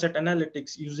predictive asset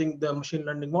analytics using the machine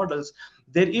learning models,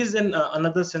 there is an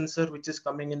another sensor which is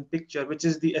coming in picture, which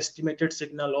is the estimated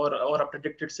signal or a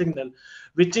predicted signal,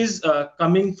 which is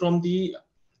coming from the,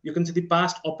 you can see, the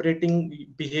past operating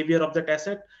behavior of that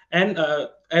asset. And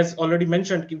as already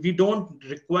mentioned, we don't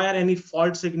require any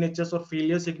fault signatures or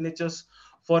failure signatures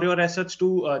for your assets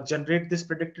to generate this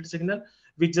predicted signal.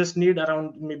 We just need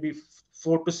around maybe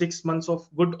 4 to 6 months of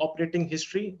good operating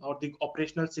history or the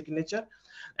operational signature,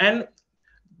 and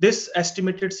this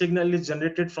estimated signal is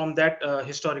generated from that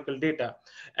historical data.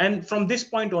 And from this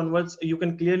point onwards, you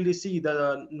can clearly see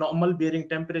the normal bearing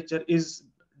temperature is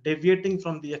deviating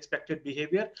from the expected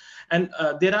behavior. And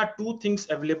there are two things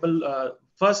available.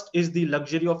 First is the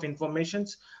luxury of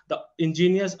informations. The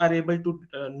engineers are able to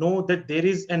know that there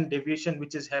is an deviation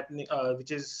which is happening, which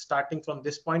is starting from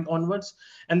this point onwards.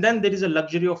 And then there is a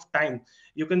luxury of time.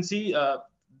 You can see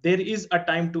there is a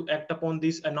time to act upon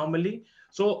this anomaly.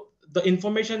 So the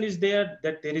information is there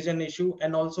that there is an issue,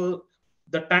 and also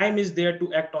the time is there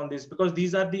to act on this, because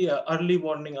these are the early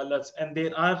warning alerts, and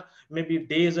there are maybe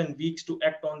days and weeks to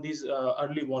act on these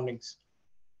early warnings.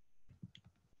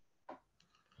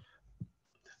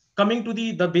 Coming to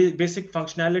the basic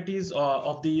functionalities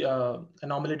of the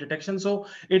anomaly detection. So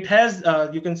it has,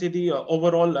 you can see, the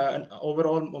overall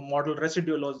model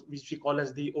residual, which we call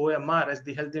as the OMR, as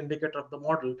the health indicator of the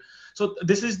model. So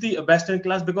this is the best in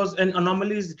class, because an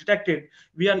anomaly is detected,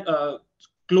 we are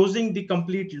closing the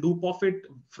complete loop of it,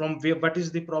 from where, what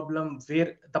is the problem,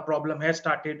 where the problem has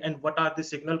started, and what are the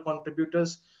signal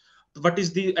contributors, what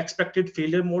is the expected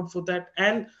failure mode for that,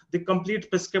 and the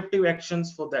complete prescriptive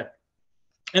actions for that.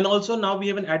 And also now we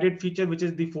have an added feature, which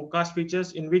is the forecast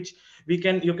features, in which you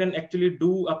can actually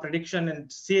do a prediction and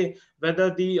say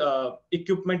whether the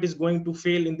equipment is going to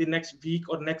fail in the next week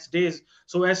or next days,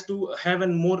 so as to have a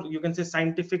more, you can say,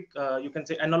 scientific, you can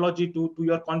say, analogy to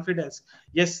your confidence.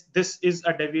 Yes, this is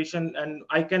a deviation, and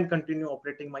I can continue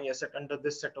operating my asset under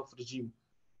this set of regime.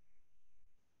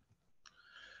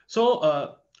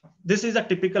 So this is a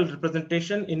typical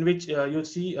representation in which you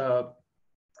see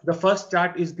the first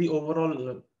chart is the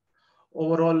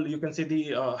overall, you can see,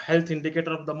 the health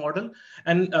indicator of the model.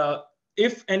 And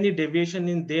if any deviation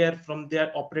in there from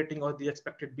their operating or the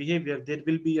expected behavior, there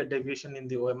will be a deviation in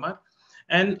the OMR.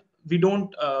 And we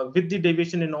don't, with the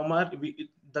deviation in OMR,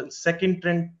 the second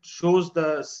trend shows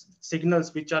the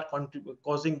signals which are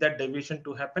causing that deviation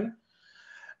to happen.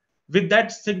 With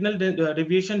that signal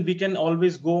deviation, we can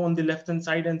always go on the left hand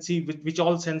side and see which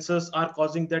all sensors are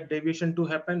causing that deviation to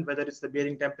happen, whether it's the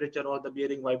bearing temperature or the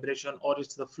bearing vibration, or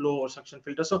it's the flow or suction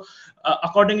filter. So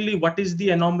accordingly, what is the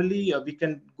anomaly, we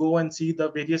can go and see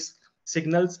the various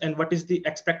signals, and what is the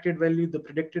expected value, the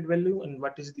predicted value, and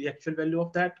what is the actual value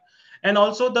of that, and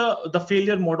also the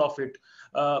failure mode of it.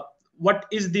 What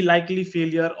is the likely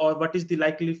failure, or what is the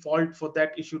likely fault for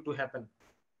that issue to happen.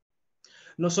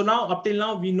 No, so now, up till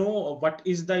now, we know what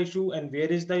is the issue and where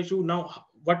is the issue. Now,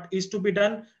 what is to be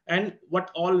done and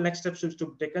what all next steps is to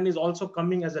be taken is also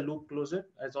coming as a loop closer,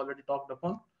 as already talked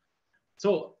upon.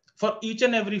 So For each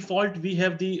and every fault, we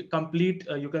have the complete,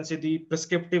 you can say, the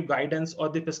prescriptive guidance or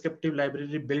the prescriptive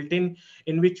library built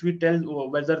in which we tell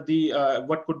whether the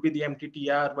what could be the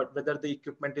MTTR, but whether the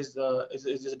equipment is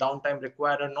downtime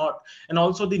required or not, and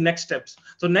also the next steps.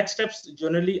 So next steps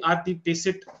generally are the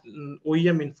tacit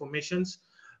OEM informations,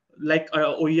 like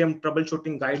OEM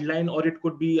troubleshooting guideline, or it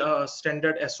could be a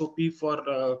standard SOP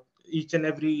for each and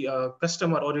every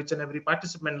customer or each and every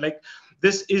participant. Like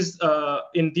this is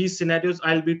in these scenarios,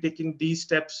 I'll be taking these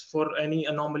steps for any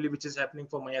anomaly which is happening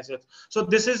for my assets. So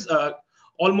this is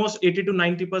almost 80 to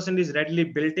 90% is readily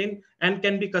built in and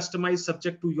can be customized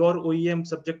subject to your OEM,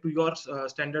 subject to your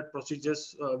standard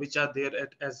procedures which are there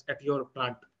at your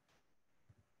plant.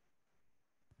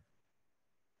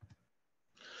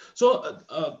 So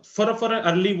for an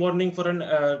early warning, for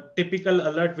an typical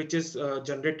alert which is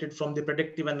generated from the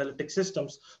predictive analytics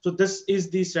systems. So this is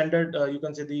the standard, you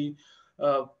can say, the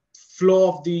flow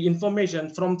of the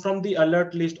information from the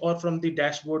alert list or from the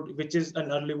dashboard, which is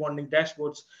an early warning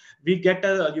dashboards. We get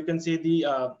a, you can say,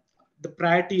 the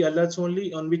priority alerts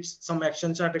only on which some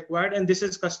actions are required, and this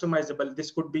is customizable.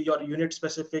 This could be your unit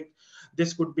specific,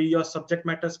 this could be your subject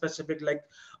matter specific, like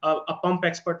a pump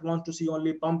expert wants to see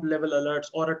only pump level alerts,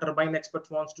 or a turbine expert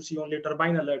wants to see only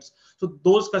turbine alerts. So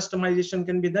those customization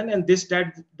can be done, and this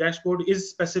dashboard is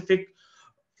specific,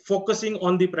 focusing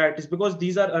on the priorities, because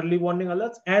these are early warning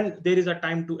alerts and there is a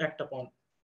time to act upon.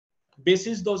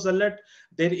 Basis those alert,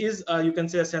 there is you can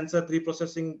say a sensor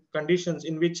pre-processing conditions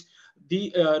in which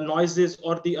the noises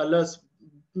or the alerts,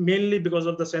 mainly because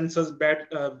of the sensors bad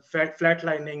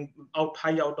flatlining,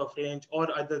 high out of range, or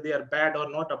either they are bad or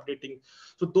not updating,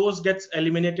 so those gets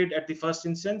eliminated at the first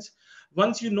instance.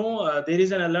 Once you know there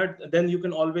is an alert, then you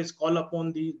can always call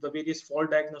upon the various fault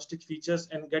diagnostic features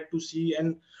and get to see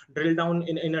and drill down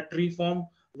in a tree form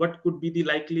what could be the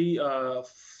likely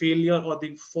failure or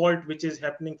the fault which is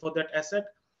happening for that asset.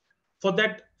 For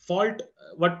that fault,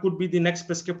 what could be the next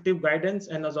prescriptive guidance,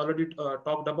 and as already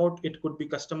talked about, it could be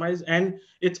customized, and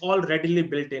it's all readily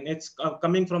built in. It's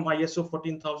coming from ISO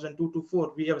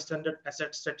 14002-4. We have a standard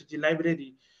asset strategy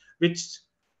library, which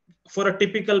for a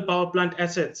typical power plant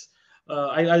assets,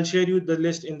 I'll share you the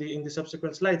list in the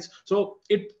subsequent slides. So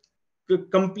it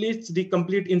completes the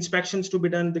complete inspections to be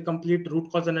done, the complete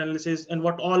root cause analysis, and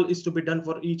what all is to be done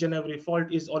for each and every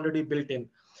fault is already built in.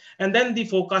 And then the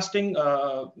forecasting,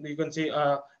 you can say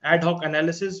ad hoc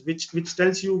analysis, which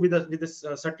tells you with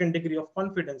a certain degree of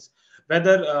confidence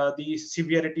whether the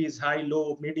severity is high,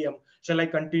 low, medium. Shall I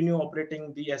continue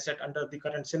operating the asset under the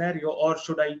current scenario, or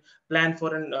should I plan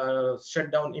for an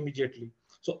shutdown immediately?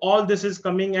 So all this is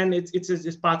coming, and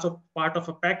it's part of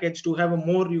a package to have a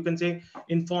more, you can say,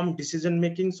 informed decision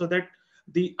making, so that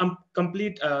the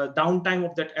complete downtime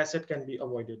of that asset can be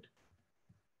avoided.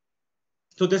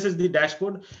 So this is the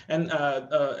dashboard, and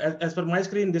as per my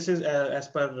screen, this is as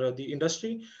per the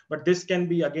industry, but this can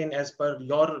be again as per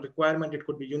your requirement. It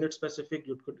could be unit specific,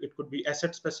 it could be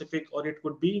asset specific, or it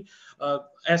could be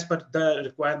as per the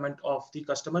requirement of the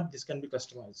customer. This can be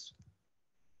customized.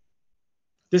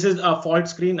 This is a fault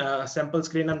screen, a sample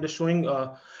screen I'm just showing,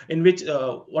 in which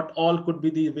what all could be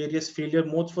the various failure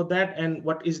modes for that, and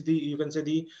what is the, you can say,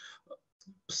 the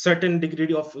certain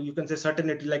degree of, you can say,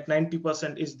 certainty, like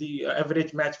 90% is the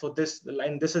average match for this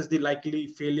line. This is the likely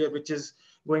failure which is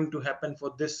going to happen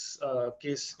for this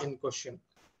case in question.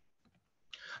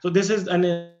 So this is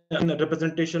a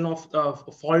representation of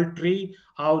fault tree,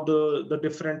 how the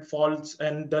different faults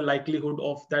and the likelihood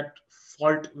of that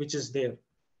fault which is there.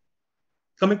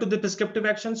 Coming to the prescriptive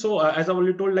action, so as I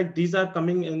already told, like these are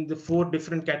coming in the 4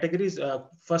 different categories.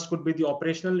 First could be the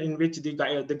operational, in which the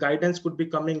guidance could be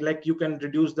coming, like you can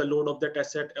reduce the load of that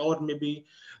asset, or maybe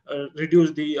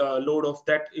reduce the load of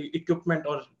that equipment,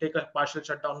 or take a partial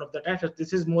shutdown of that asset.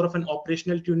 This is more of an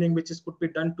operational tuning which could be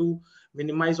done to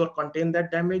minimize or contain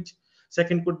that damage.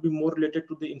 Second could be more related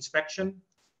to the inspection.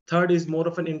 Third is more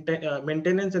of an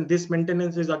maintenance, and this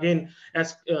maintenance is again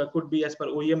as could be as per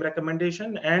OEM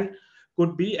recommendation, and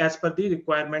could be as per the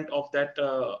requirement of that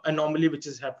anomaly which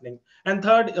is happening. And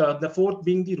third, the fourth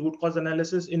being the root cause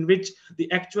analysis, in which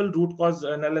the actual root cause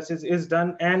analysis is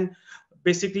done, and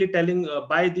basically telling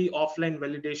by the offline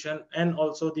validation, and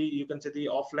also the, you can say, the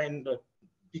offline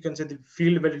you can say the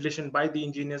field validation by the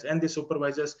engineers and the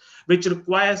supervisors, which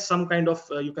requires some kind of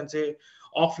you can say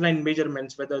offline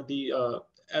measurements, whether the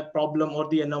problem or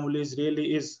the anomalies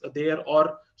really is there,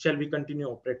 or shall we continue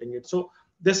operating it. So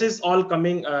this is all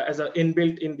coming as an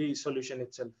inbuilt in the solution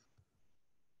itself.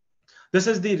 This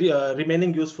is the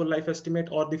remaining useful life estimate,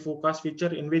 or the forecast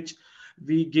feature, in which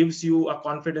we gives you a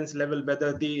confidence level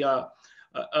whether the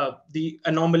the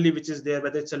anomaly which is there,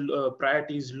 whether it's a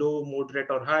priority is low, moderate,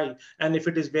 or high. And if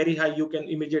it is very high, you can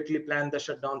immediately plan the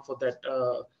shutdown for that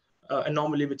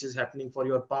anomaly which is happening for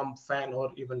your pump, fan,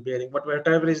 or even bearing. But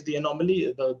whatever is the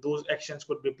anomaly, those actions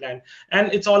could be planned.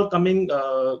 And it's all coming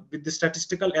with the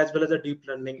statistical as well as the deep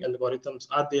learning algorithms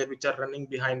are there which are running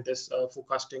behind this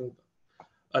forecasting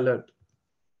alert.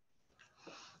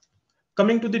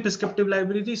 Coming to the prescriptive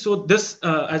library, so this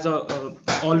as a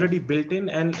already built in,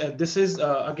 and this is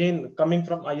again coming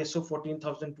from ISO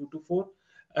 14024.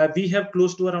 We have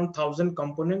close to around 1,000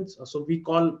 components. So we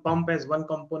call pump as one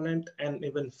component and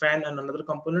even fan and another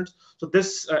component. So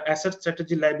this asset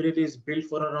strategy library is built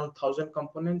for around 1,000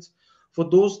 components. For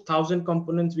those 1,000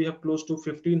 components, we have close to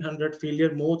 1,500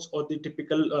 failure modes, or the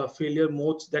typical failure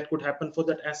modes that could happen for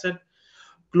that asset,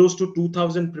 close to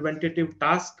 2,000 preventative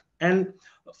tasks. And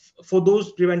for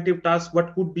those preventive tasks,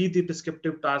 what could be the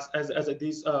prescriptive tasks, as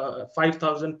these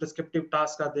 5,000 prescriptive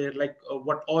tasks are there, like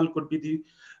what all could be the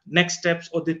next steps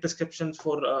or the prescriptions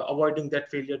for avoiding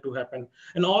that failure to happen.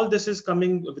 And all this is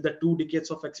coming with the 2 decades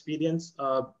of experience.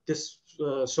 This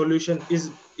solution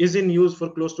is in use for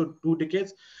close to 2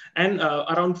 decades, and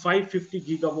around 550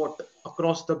 gigawatt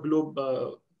across the globe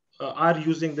are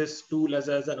using this tool as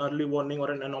an early warning or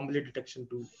an anomaly detection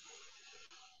tool.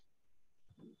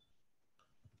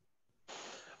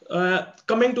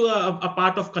 Coming to a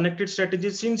part of connected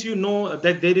strategies, since you know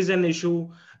that there is an issue,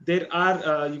 there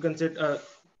are, you can say,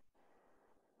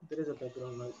 there is a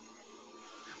background noise.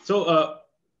 So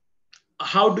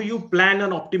how do you plan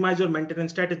and optimize your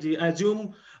maintenance strategy?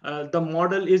 Assume the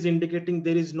model is indicating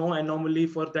there is no anomaly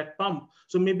for that pump.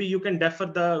 So maybe you can defer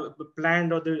the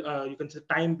planned or the you can say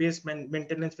time-based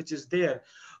maintenance which is there.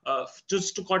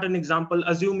 Just to quote an example,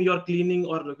 assume you're cleaning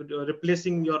or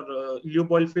replacing your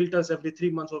lube oil filters every 3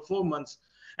 months or 4 months.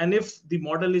 And if the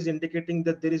model is indicating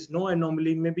that there is no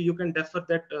anomaly, maybe you can defer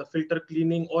that filter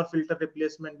cleaning or filter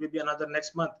replacement maybe another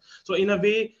next month. So in a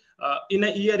way, in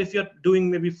a year, if you're doing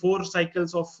maybe 4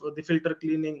 cycles of the filter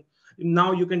cleaning,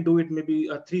 now you can do it maybe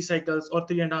 3 cycles or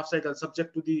 3.5 cycles,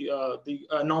 subject to the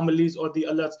anomalies or the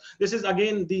alerts. This is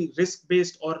again the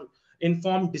risk-based or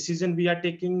informed decision we are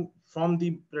taking from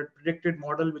the predicted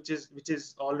model, which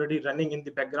is already running in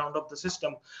the background of the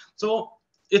system. So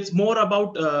it's more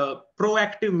about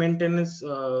proactive maintenance,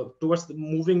 towards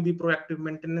moving the proactive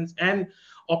maintenance and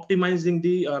optimizing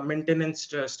the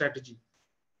maintenance strategy.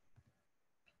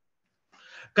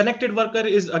 Connected worker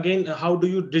is again, how do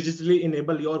you digitally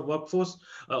enable your workforce?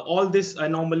 All these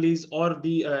anomalies or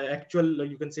the actual,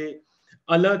 you can say,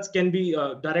 alerts can be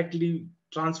directly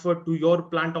transferred to your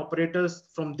plant operators.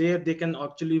 From there, they can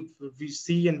actually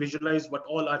see and visualize what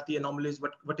all are the anomalies,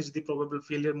 what is the probable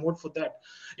failure mode for that.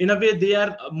 In a way, they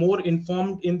are more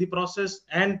informed in the process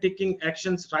and taking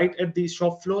actions right at the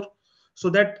shop floor, so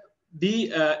that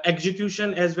the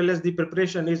execution as well as the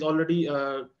preparation is already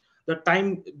the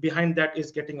time behind that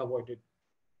is getting avoided.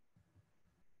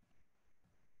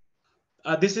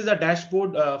 This is a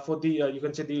dashboard for the you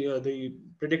can say the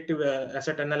predictive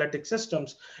asset analytics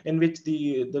systems, in which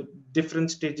the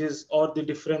different stages or the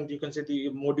different, you can say, the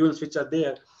modules which are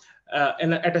there,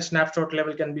 and at a snapshot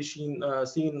level can be seen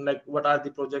like what are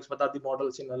the projects, what are the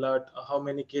models in alert, how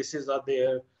many cases are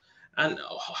there, and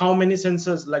how many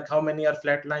sensors, like how many are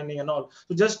flatlining and all.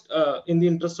 So just in the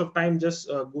interest of time, just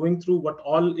going through what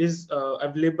all is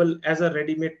available as a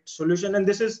ready-made solution. And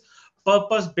this is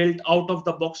purpose built out of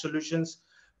the box solutions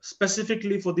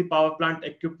specifically for the power plant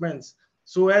equipments.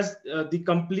 So as the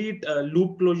complete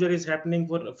loop closure is happening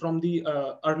from the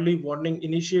early warning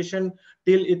initiation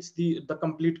till it's the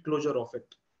complete closure of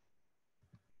it.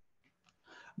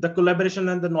 The collaboration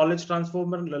and the knowledge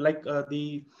transformer, like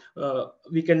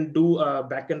we can do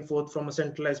back and forth from a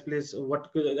centralized place,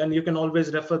 and you can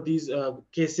always refer these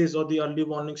cases or the early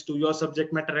warnings to your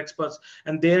subject matter experts,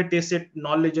 and their tacit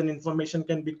knowledge and information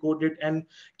can be coded and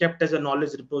kept as a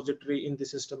knowledge repository in the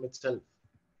system itself.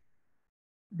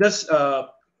 Just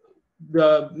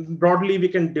broadly, we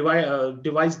can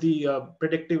devise the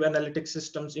predictive analytics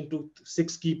systems into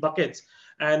 6 key buckets.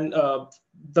 And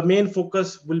the main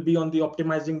focus will be on the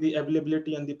optimizing the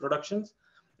availability and the productions,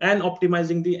 and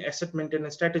optimizing the asset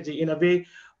maintenance strategy, in a way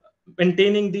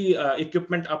maintaining the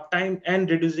equipment uptime and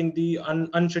reducing the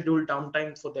unscheduled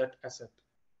downtime for that asset.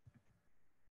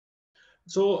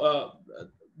 So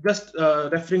just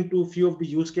referring to a few of the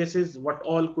use cases, what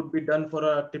all could be done for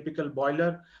a typical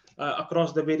boiler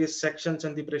across the various sections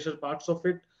and the pressure parts of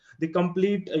it. The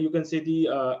complete, you can say,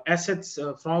 the assets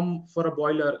for a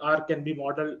boiler can be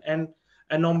modeled, and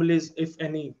anomalies, if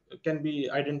any, can be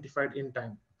identified in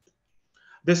time.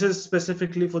 This is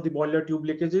specifically for the boiler tube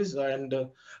leakages, and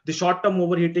the short-term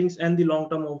overheatings and the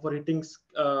long-term overheatings.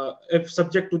 If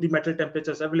subject to the metal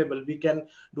temperatures available, we can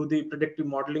do the predictive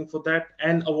modeling for that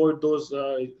and avoid those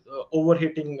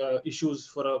overheating issues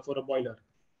for a boiler.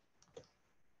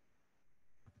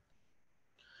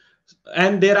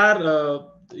 And there are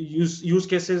use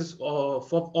cases of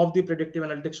the predictive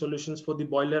analytics solutions for the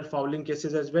boiler fouling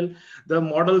cases as well. The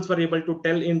models were able to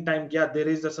tell in time, yeah, there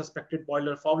is a suspected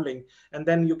boiler fouling, and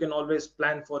then you can always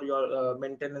plan for your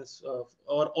maintenance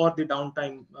or the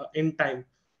downtime in time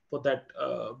for that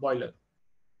boiler.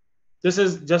 This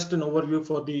is just an overview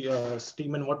for the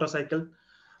steam and water cycle,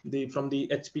 from the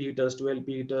HP heaters to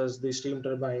LP heaters, the steam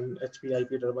turbine, HP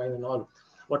IP turbine, and all.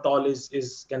 What all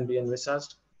is can be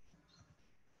envisaged.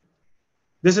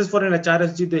 This is for an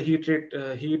HRSG, the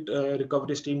heat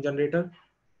recovery steam generator.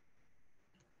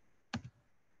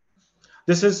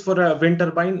 This is for a wind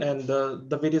turbine and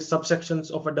the various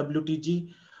subsections of a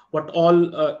WTG. What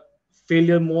all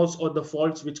failure modes or the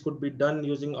faults which could be done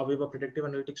using AVEVA predictive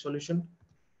analytics solution.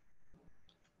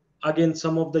 Again,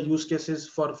 some of the use cases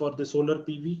for the solar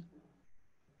PV.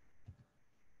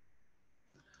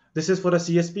 This is for a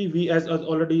CSP. We, as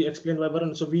already explained by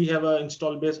Varun, so we have an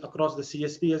install base across the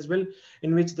CSP as well,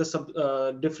 in which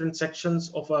the different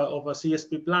sections of a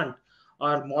CSP plant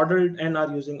are modeled and are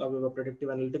using AVEVA predictive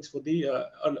analytics for the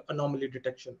anomaly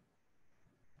detection.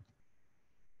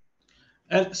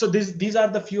 And so these are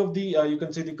the few of the you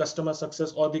can say the customer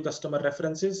success or the customer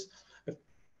references.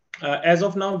 As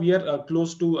of now, we are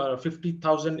close to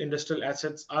 50,000 industrial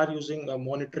assets are using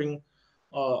monitoring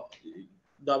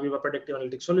the AVEVA predictive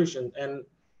analytics solution. And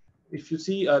if you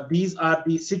see, these are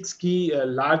the 6 key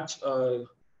large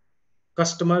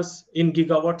customers in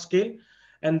gigawatt scale,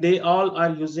 and they all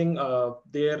are using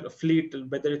their fleet,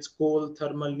 whether it's coal,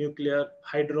 thermal, nuclear,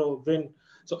 hydro, wind.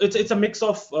 So it's a mix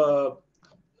of,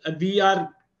 we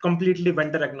are completely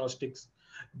vendor agnostics.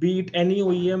 Be it any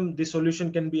OEM, the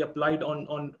solution can be applied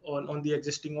on the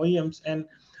existing OEMs, and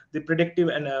the predictive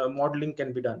and modeling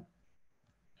can be done.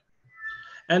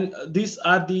 And these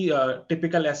are the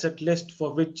typical asset list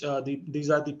for which these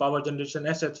are the power generation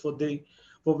assets for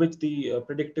which the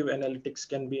predictive analytics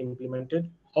can be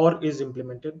implemented or is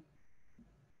implemented.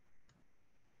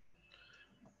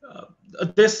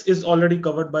 This is already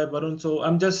covered by Varun, so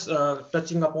I'm just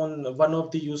touching upon one of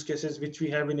the use cases which we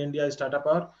have in India is Tata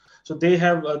Power. So they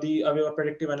have the AVEVA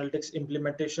predictive analytics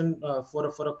implementation for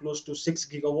a close to 6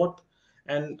 gigawatt,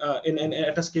 and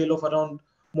at a scale of around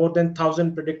more than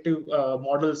 1,000 predictive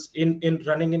models in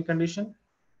running in condition.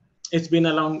 It's been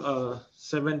around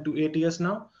 7 to 8 years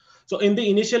now. So in the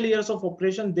initial years of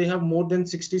operation, they have more than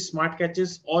 60 smart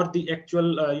catches, or the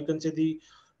actual, you can say the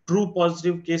true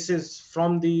positive cases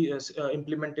from the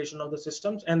implementation of the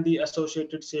systems and the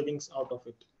associated savings out of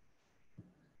it.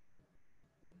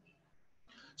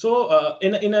 So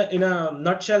in a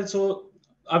nutshell, so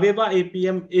AVEVA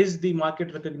APM is the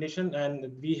market recognition,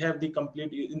 and we have the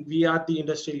we are the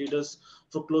industry leaders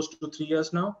for close to 3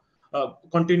 years now,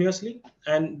 continuously.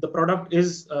 And the product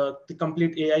is the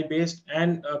complete AI based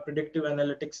and predictive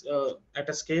analytics at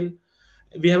a scale.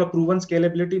 We have a proven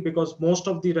scalability because most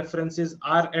of the references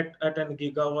are at a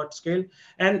gigawatt scale,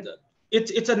 and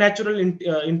it's a natural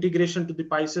integration to the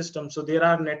PI system. So there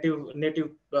are native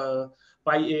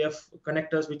PI AF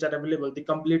connectors which are available. The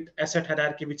complete asset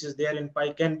hierarchy which is there in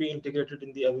PI can be integrated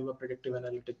in the AVEVA predictive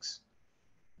analytics.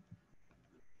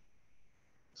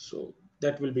 So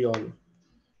that will be all.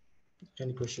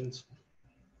 Any questions?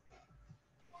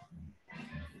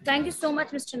 Thank you so much,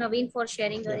 Mr. Naveen, for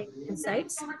sharing your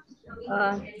insights.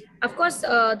 Of course,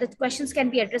 the questions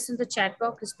can be addressed in the chat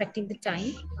box respecting the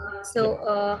time.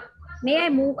 So may I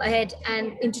move ahead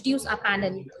and introduce our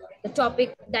panel, the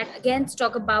topic that again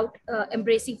talk about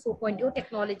embracing 4.0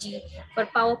 technology for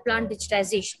power plant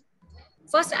digitization.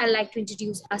 First, I'd like to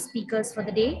introduce our speakers for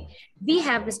the day. We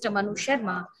have Mr. Manu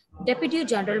Sharma, Deputy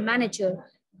General Manager,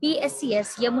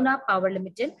 PSCS Yamuna Power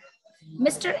Limited,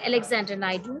 Mr. Alexander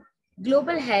Naidu,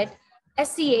 Global Head,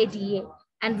 SCADA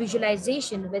and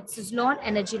Visualization with Suzlon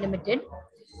Energy Limited,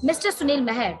 Mr. Sunil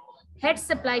Meher, Head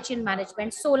Supply Chain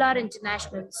Management, Solar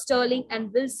International, Sterling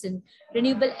and Wilson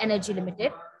Renewable Energy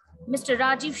Limited, Mr.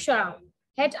 Rajiv Shah,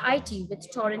 Head IT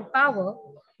with Torrent Power,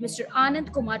 Mr.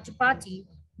 Anand Kumar Tripathi,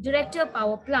 Director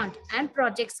Power Plant and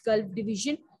Projects Gulf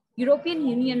Division, European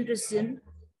Union Region,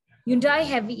 Hyundai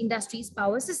Heavy Industries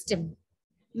Power System.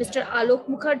 Mr. Alok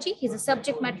Mukherjee, he's a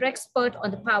subject matter expert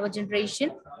on the power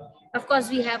generation. Of course,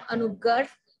 we have Anup Garg,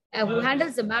 who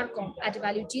handles the Marcom at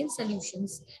Value Chain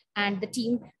Solutions, and the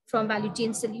team from Value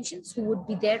Chain Solutions who would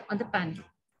be there on the panel.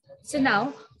 So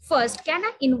now, First, can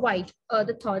I invite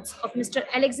the thoughts of Mr.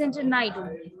 Alexander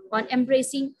Naidu on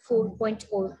embracing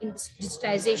 4.0 in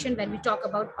digitization when we talk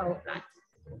about power plant?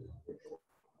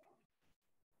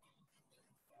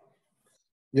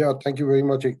 Yeah, thank you very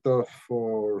much, Ekta,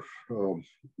 for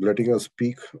letting us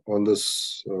speak on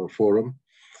this forum.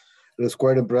 It is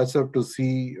quite impressive to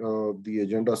see the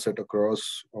agenda set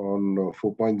across on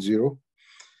 4.0.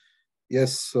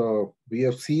 Yes, we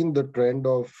have seen the trend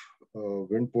of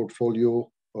wind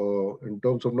portfolio in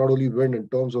terms of not only wind, in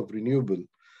terms of renewable.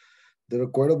 There are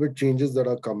quite a bit changes that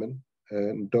are coming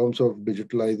in terms of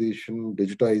digitization.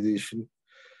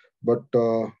 But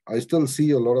I still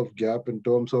see a lot of gap in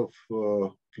terms of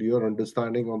clear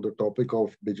understanding on the topic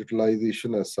of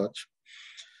digitalization as such,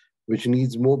 which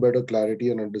needs more better clarity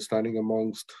and understanding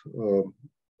amongst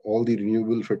all the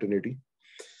renewable fraternity.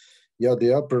 Yeah,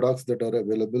 there are products that are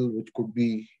available which could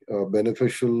be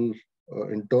beneficial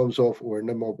in terms of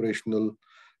O&M operational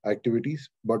activities,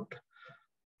 but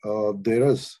there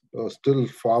is still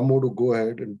far more to go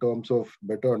ahead in terms of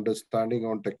better understanding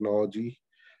on technology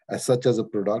as such as a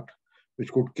product,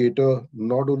 which could cater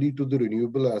not only to the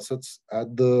renewable assets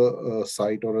at the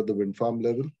site or at the wind farm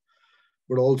level,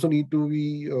 but also need to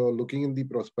be looking in the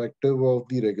perspective of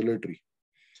the regulatory.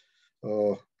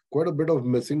 Quite a bit of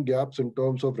missing gaps in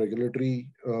terms of regulatory,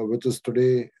 which is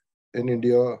today in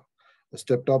India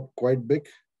stepped up quite big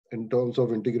in terms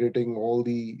of integrating all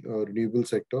the renewable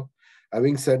sector.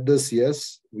 Having said this,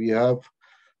 yes, we have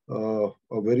a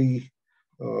very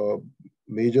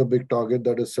major big target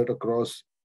that is set across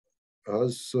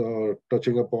us,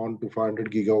 touching upon to 500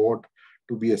 gigawatt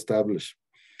to be established.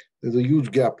 There's a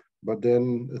huge gap, but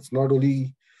then it's not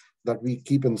only that we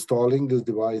keep installing these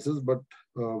devices, but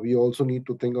we also need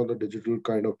to think on the digital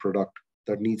kind of product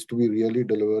that needs to be really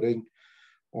delivering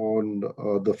on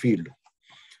the field.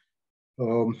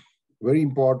 Very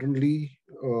importantly,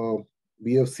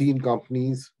 we have seen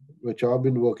companies which have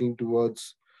been working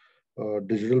towards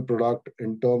digital product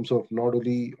in terms of not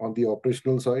only on the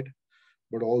operational side,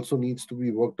 but also needs to be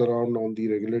worked around on the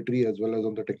regulatory as well as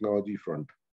on the technology front.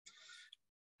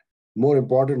 More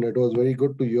important, it was very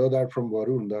good to hear that from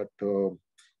Varun that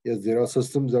yes, there are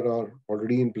systems that are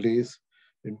already in place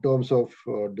in terms of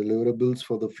deliverables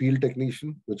for the field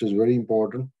technician, which is very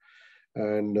important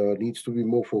and needs to be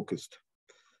more focused.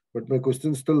 But my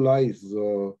question still lies,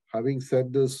 having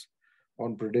said this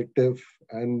on predictive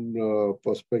and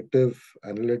prospective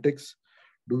analytics,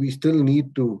 do we still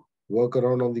need to work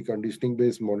around on the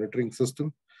conditioning-based monitoring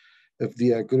system? If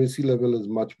the accuracy level is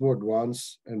much more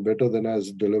advanced and better than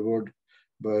as delivered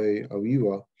by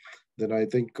Aviva, then I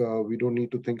think we don't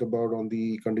need to think about on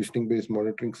the conditioning-based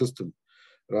monitoring system.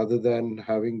 Rather than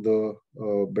having the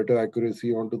better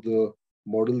accuracy onto the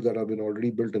models that have been already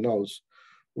built in-house,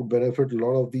 would benefit a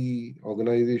lot of the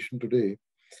organization today,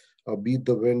 be it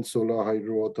the wind, solar,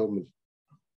 hydro, or thermal.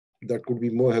 That could be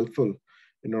more helpful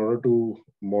in order to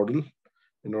model,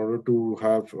 in order to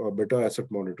have better asset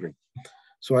monitoring.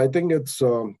 So I think it's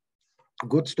a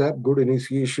good step, good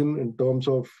initiation in terms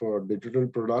of digital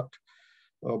product,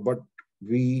 but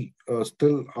we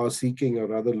still are seeking or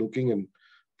rather looking in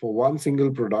for one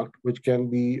single product, which can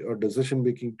be a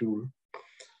decision-making tool,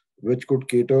 which could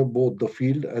cater both the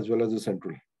field as well as the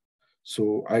central.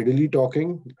 So ideally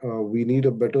talking, we need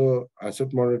a better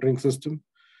asset monitoring system,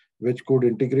 which could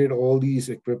integrate all these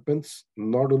equipments,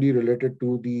 not only related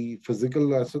to the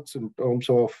physical assets in terms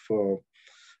of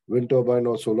wind turbine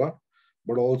or solar,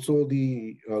 but also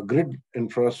the grid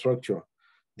infrastructure.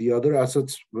 The other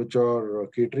assets which are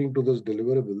catering to these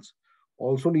deliverables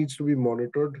also needs to be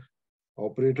monitored,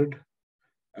 operated,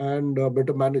 and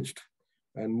better managed,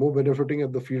 and more benefiting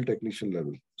at the field technician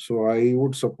level. So I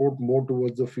would support more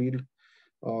towards the field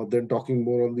than talking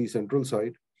more on the central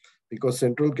side, because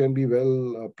central can be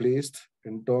well placed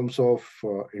in terms of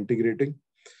integrating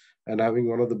and having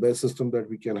one of the best systems that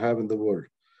we can have in the world.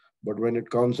 But when it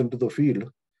comes into the field,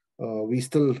 we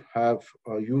still have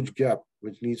a huge gap,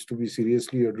 which needs to be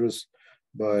seriously addressed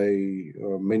by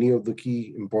many of the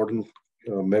key important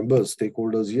members,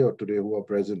 stakeholders here today who are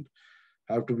present,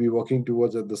 have to be working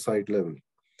towards at the site level.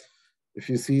 If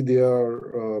you see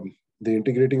the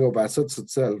integrating of assets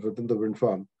itself within the wind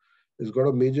farm has got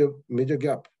a major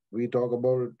gap. We talk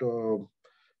about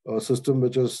a system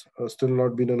which has still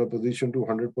not been in a position to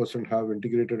 100% have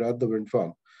integrated at the wind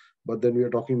farm. But then we are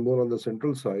talking more on the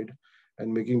central side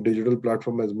and making digital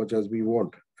platform as much as we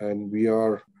want. And we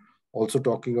are also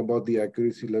talking about the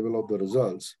accuracy level of the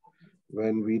results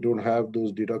when we don't have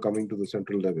those data coming to the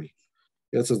central level.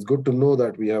 Yes, it's good to know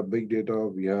that we have big data,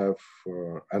 we have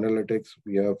analytics,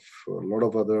 we have a lot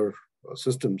of other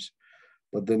systems,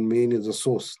 but then main is a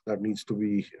source that needs to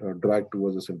be dragged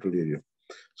towards a central area.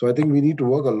 So I think we need to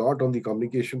work a lot on the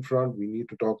communication front. We need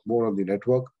to talk more on the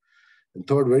network. And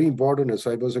third, very important is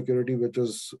cybersecurity, which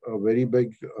is a very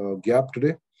big gap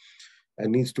today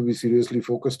and needs to be seriously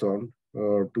focused on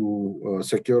to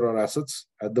secure our assets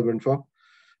at the wind farm.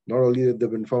 Not only at the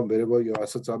wind farm, wherever your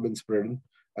assets have been spread in,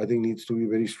 I think needs to be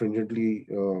very stringently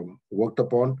worked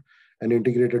upon and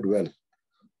integrated well,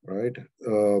 right?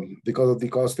 Because of the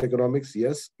cost economics,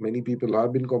 yes, many people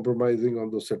have been compromising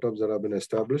on those setups that have been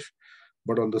established.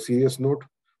 But on the serious note,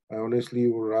 I honestly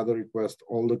would rather request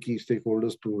all the key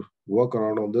stakeholders to work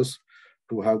around on this,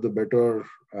 to have the better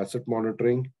asset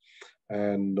monitoring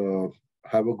and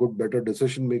have a good, better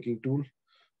decision-making tool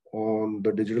on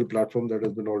the digital platform that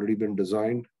has been already been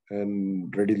designed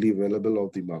and readily available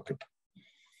of the market.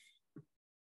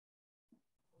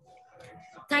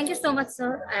 Thank you so much,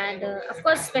 sir. And of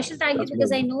course, special thank you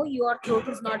because I know your throat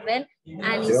is not well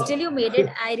and still you made it.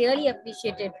 I really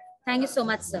appreciate it. Thank you so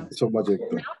much, sir. So much,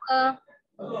 Ekta. Now,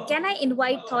 can I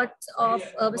invite thoughts of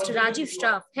Mr. Rajiv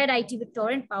Shroff, Head IT with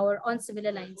Torrent Power on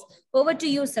similar lines? Over to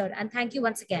you, sir, and thank you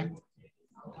once again.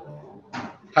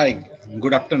 Hi,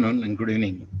 good afternoon and good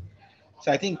evening.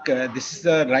 So I think this is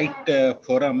the right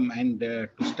forum and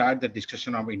to start the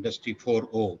discussion of Industry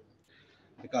 4.0,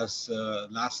 because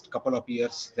last couple of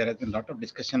years there has been a lot of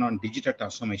discussion on digital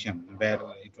transformation, where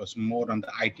it was more on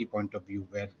the IT point of view,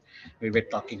 where we were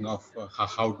talking of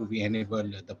how do we enable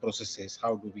the processes,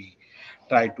 how do we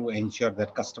try to ensure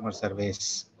that customer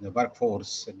service, the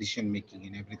workforce, decision making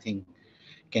and everything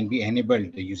can be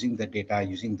enabled using the data,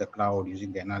 using the cloud,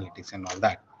 using the analytics and all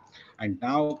that. And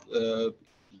now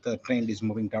the trend is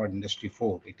moving toward Industry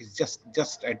 4. It is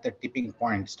just at the tipping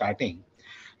point starting,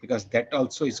 because that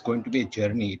also is going to be a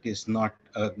journey. It is not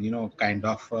kind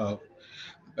of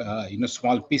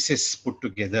small pieces put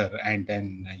together and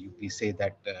then we say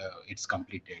that it's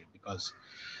completed, because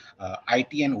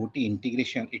IT and OT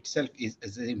integration itself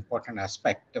is an important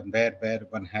aspect where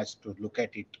one has to look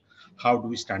at it. How do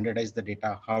we standardize the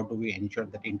data? How do we ensure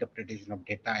that interpretation of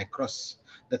data across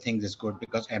the things is good?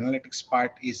 Because analytics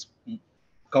part is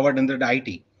covered under the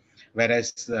IT,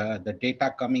 whereas the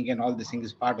data coming and all this thing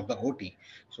is part of the OT.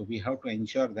 So we have to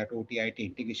ensure that OT IT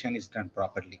integration is done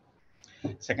properly.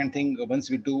 Second thing, once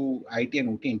we do IT and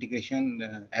OT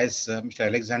integration, as Mr.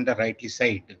 Alexander rightly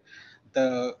said,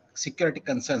 the security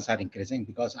concerns are increasing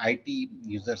because IT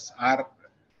users are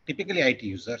typically IT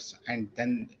users, and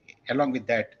then along with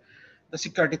that, the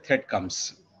security threat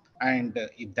comes. And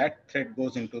if that threat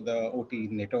goes into the OT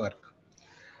network,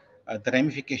 the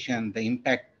ramification, the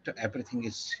impact, everything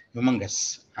is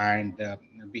humongous. And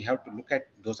we have to look at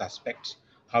those aspects.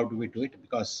 How do we do it?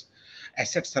 Because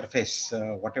asset surface,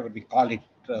 whatever we call it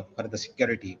for the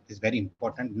security, is very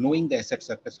important. Knowing the asset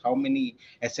surface, how many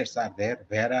assets are there,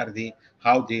 where are they,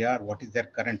 how they are, what is their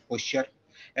current posture,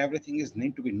 everything is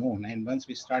need to be known. And once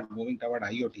we start moving toward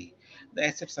IoT, the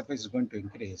asset surface is going to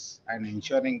increase, and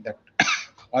ensuring that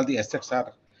all the assets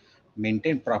are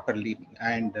maintained properly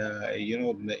and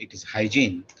it is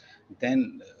hygiene,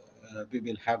 then we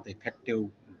will have the effective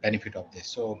benefit of this.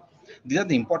 So these are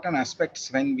the important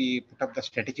aspects when we put up the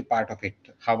strategy part of it.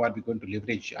 How are we going to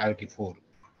leverage IoT 4?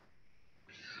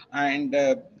 And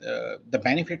the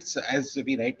benefits, as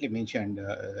we rightly mentioned,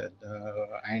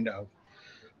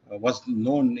 was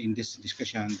known in this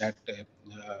discussion, that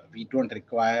we don't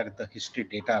require the history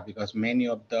data, because many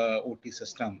of the OT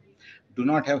system do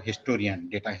not have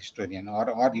data historian,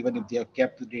 or even if they have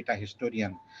kept the data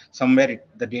historian, somewhere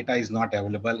the data is not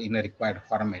available in a required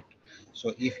format.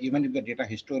 So even if the data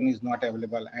historian is not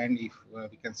available, and if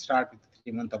we can start with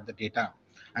 3 months of the data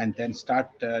and then start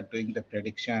doing the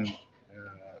prediction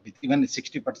with even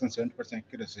 60%, 70%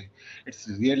 accuracy, it's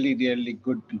really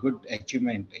good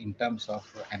achievement in terms of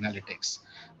analytics.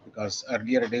 Because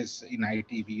earlier days in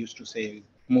IT, we used to say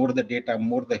more the data,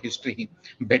 more the history,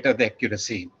 better the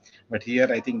accuracy. But here,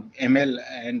 I think ML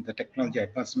and the technology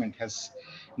advancement has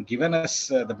given us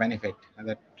the benefit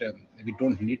that we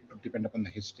don't need to depend upon the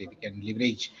history. We can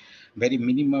leverage very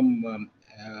minimum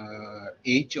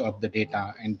age of the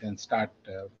data and then start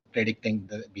predicting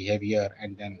the behavior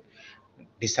and then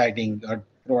deciding or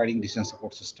providing decision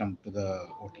support system to the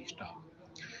OT staff.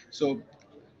 So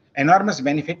enormous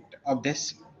benefit of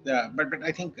this. But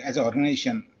I think as an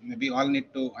organization, we all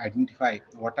need to identify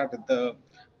what are the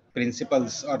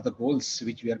principles or the goals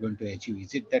which we are going to achieve.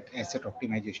 Is it that asset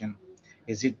optimization?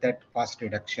 Is it that cost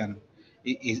reduction?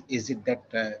 Is it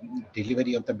that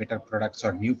delivery of the better products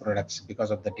or new products because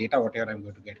of the data, whatever I'm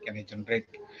going to get? Can I generate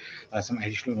some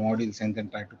additional modules and then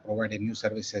try to provide a new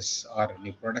services or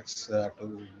new products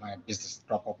to my business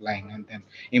top of line and then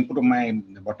improve my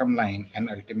bottom line and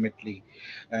ultimately,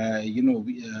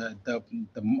 the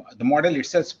model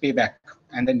itself payback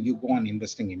and then you go on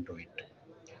investing into it.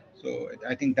 So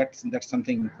I think that's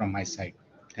something from my side.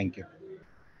 Thank you.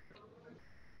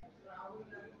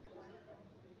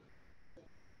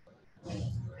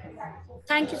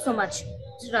 Thank you so much,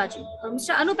 Mr. Raju.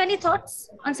 Mr. Anup, any thoughts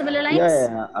on similar Yeah,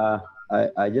 lines?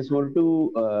 yeah. I just want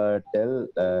to tell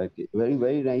very,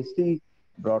 very nicely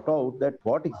brought out that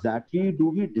what exactly do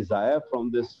we desire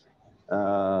from this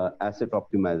asset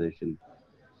optimization?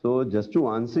 So just to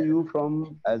answer you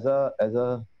from as a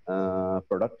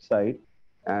product side,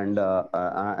 and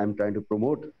I'm trying to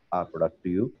promote our product to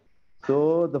you.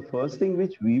 So the first thing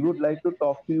which we would like to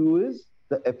talk to you is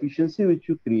the efficiency which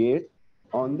you create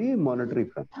on the monetary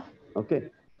front. Okay,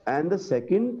 and the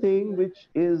second thing which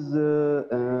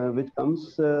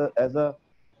comes as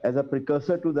a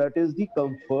precursor to that is the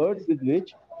comfort with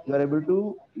which you are able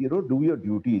to do your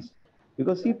duties,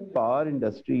 because see, power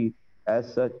industry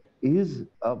as such is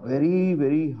a very,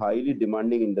 very highly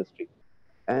demanding industry,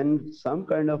 and some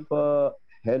kind of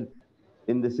help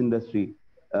in this industry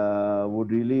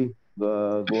would really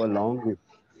go a long way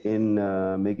in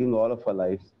making all of our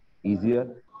lives easier,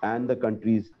 and the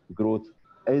country's growth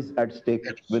is at stake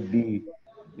with the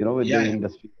with the Yeah, yeah,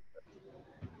 industry.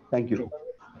 Thank you. true.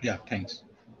 Yeah, thanks.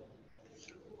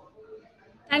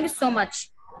 Thank you so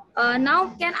much.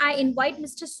 Now, can I invite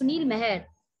Mr. Sunil Meher,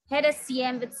 Head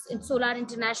SCM with in Solar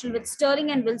International with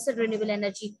Sterling and Wilson Renewable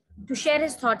Energy, to share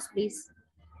his thoughts, please?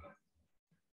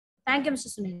 Thank you, Mr.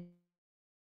 Sunil.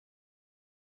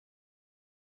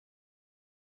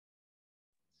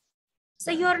 So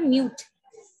you're mute.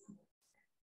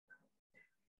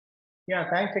 Yeah,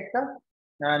 thanks, Ekta.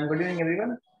 And good evening,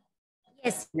 everyone.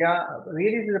 Yes. Yeah,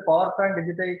 really, the power plant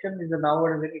digitization is now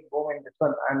a very boom in this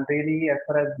one. And really, as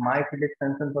far as my field is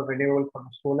concerned for renewable from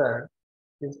solar,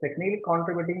 is technically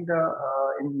contributing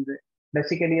in the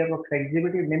basic area of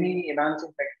flexibility, many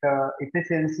enhancing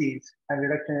efficiencies and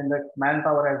reduction in the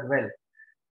manpower as well.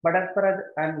 But as far as,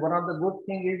 and one of the good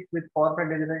thing is with power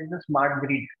plant digitization, the smart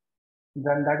grid.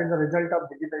 Then that is the result of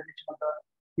digitization of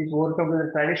the is overcome with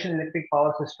the traditional electric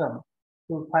power system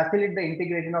to facilitate the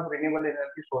integration of renewable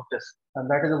energy sources. And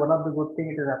that is one of the good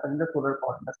things it has happened in the solar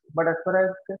power industry. But as far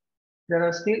as there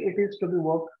are still it is to be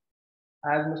worked,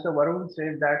 as Mr. Varun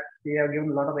said that they have given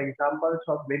a lot of examples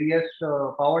of various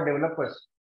power developers.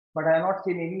 But I have not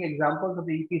seen any examples of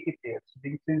the EPC players.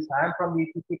 Since I am from the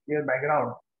EPC player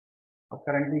background,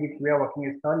 currently which we are working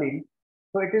is Sterling.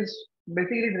 So it is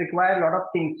basically it requires a lot of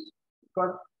things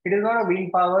because it is not a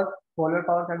wind power, solar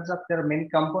power concept. There are many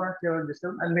components there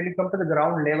system, and when you come to the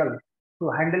ground level to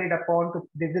handle it upon to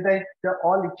digitize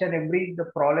all each and every the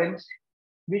problems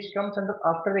which comes under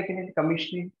after they can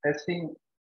commissioning, testing,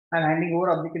 and handing over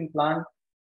of the plant.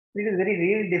 It is very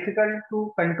really difficult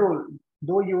to control.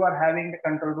 Though you are having the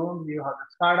control room, you have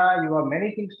the SCADA, you have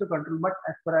many things to control, but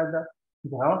as far as the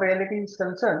ground reality is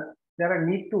concerned, there are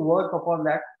need to work upon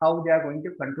that, how they are going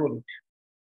to control it.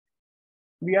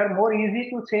 We are more easy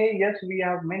to say, yes, we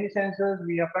have many sensors,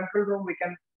 we have control room, we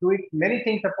can do it many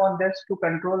things upon this to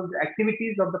control the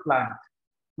activities of the plant.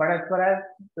 But as far as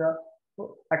the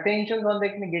attention on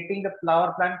getting the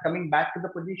power plant coming back to the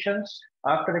positions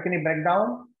after the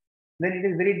breakdown, then it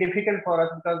is very difficult for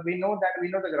us because we know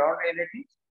the ground reality.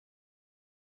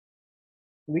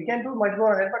 We can do much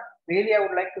more on it, but really I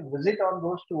would like to visit on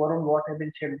those to Varun what have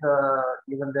been shared,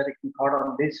 given their thought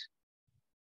on this.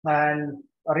 And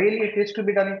really it is to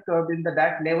be done in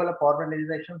that level of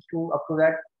organizations to up to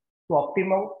that to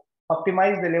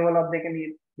optimize the level of they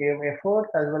can effort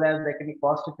as well as they can be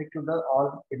cost effective the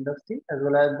all industry as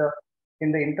well as the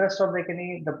in the interest of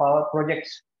the power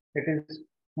projects. It is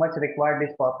much required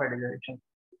this power organization.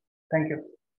 Thank you.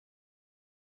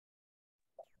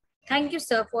 Thank you,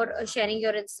 sir, for sharing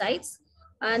your insights.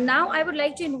 Now, I would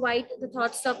like to invite the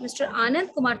thoughts of Mr.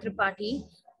 Anand Kumar Tripathi,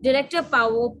 Director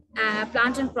Power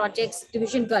Plant and Projects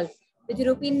Division Gulf with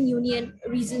European Union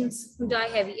Regions Hyundai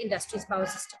Heavy Industries Power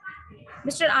System.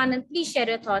 Mr. Anand, please share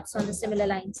your thoughts on the similar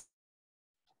lines.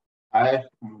 Hi,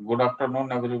 good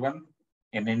afternoon, everyone.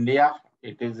 In India,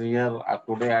 it is here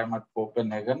today. I am at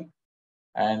Copenhagen,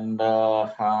 and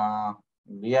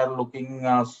we are looking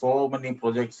so many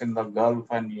projects in the Gulf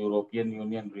and European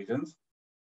Union regions.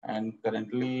 And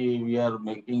currently, we are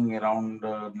making around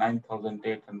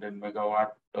 9,800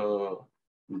 megawatt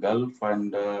Gulf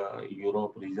and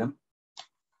Europe region.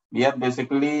 We are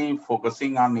basically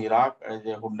focusing on Iraq as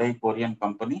a Hyundai Korean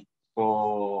company.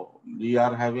 So we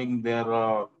are having their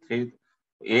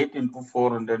 8 into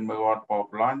 400 megawatt power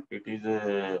plant. It is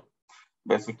a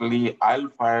basically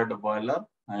oil-fired boiler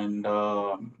and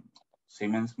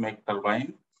Siemens make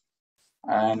turbine.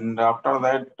 And after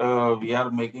that, we are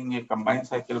making a combined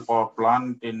cycle power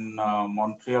plant in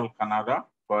Montreal, Canada,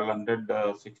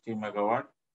 1260 megawatt.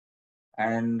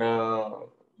 And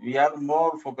we are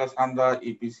more focused on the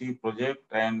EPC project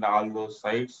and all those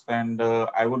sites. And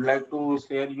I would like to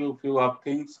share you a few of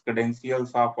things,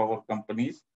 credentials of our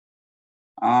companies.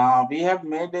 We have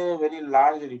made a very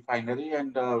large refinery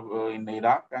and in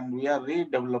Iraq, and we are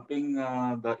redeveloping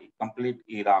the complete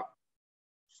Iraq.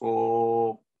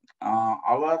 So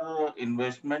our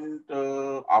investment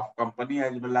of company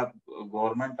as well as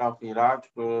government of Iraq,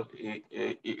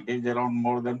 it is around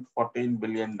more than $14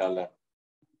 billion.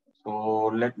 So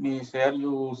let me share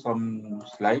you some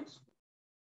slides.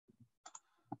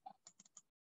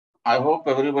 I hope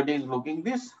everybody is looking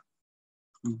this.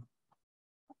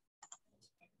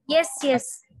 Yes,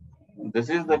 yes. This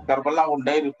is the Karbala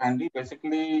Hyundai refinery.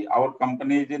 Basically, our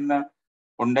company is in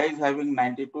Hyundai is having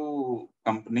 92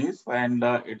 companies, and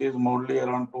it is mostly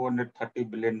around $230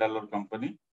 billion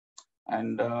company.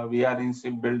 And we are in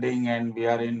shipbuilding, and we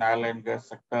are in oil and gas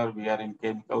sector, we are in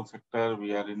chemical sector,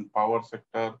 we are in power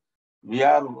sector. We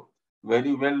are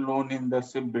very well known in the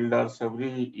shipbuilders.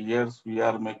 Every years we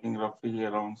are making roughly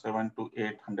around 7 to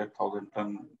 800,000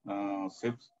 ton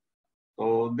ships.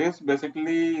 So this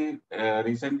basically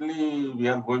recently we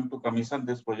are going to commission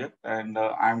this project, and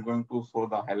I am going to show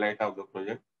the highlight of the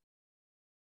project.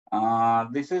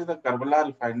 This is the Karbala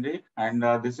refinery, and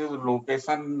this is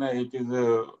location. It is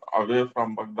away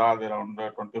from Baghdad, around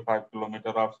 25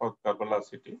 kilometers outside Karbala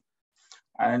city.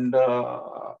 And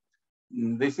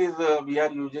this is we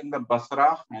are using the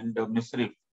Basra and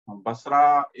Misrif.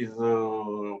 Basra is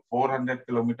 400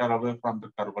 kilometers away from the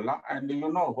Karbala, and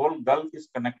whole Gulf is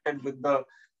connected with the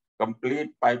complete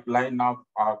pipeline of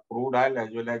crude oil as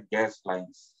well as gas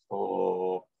lines.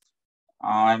 So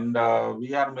and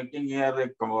we are making here a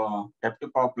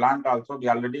captive power plant also. We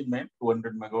already made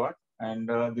 200 megawatt. And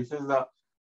this is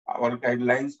our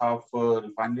guidelines of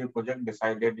refinery project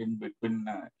decided in between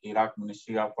Iraq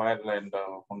Ministry of Oil and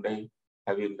Hyundai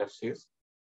Heavy Industries.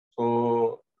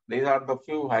 So these are the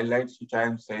few highlights which I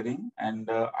am sharing, and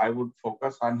I would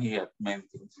focus on here main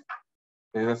things.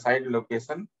 There is a site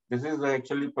location. This is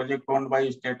actually project owned by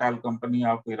State Oil Company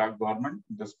of Iraq government.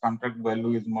 This contract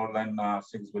value is more than $6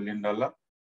 billion.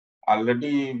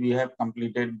 Already we have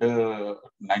completed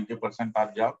 90%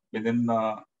 of job. Within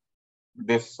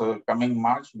this coming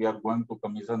March, we are going to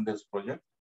commission this project.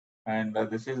 And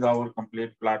this is our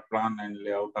complete plot plan and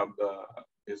layout of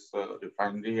this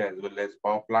refinery as well as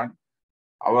power plant.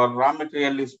 Our raw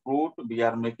material is crude. We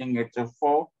are making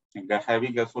HFO, heavy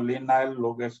gasoline oil,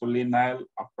 low gasoline oil.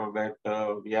 After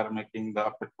that, we are making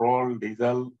the petrol,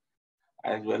 diesel,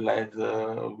 as well as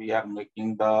we are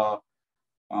making the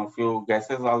few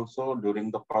gases also during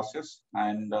the process.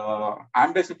 And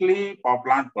I'm basically power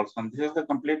plant person. This is the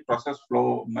complete process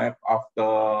flow map of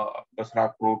the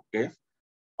Basra crude case,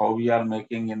 how we are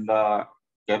making in the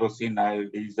kerosene oil,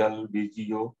 diesel,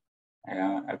 BGO,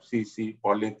 FCC,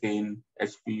 polythene,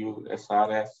 HPU,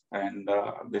 SRS, and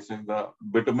this is the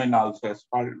bitumen also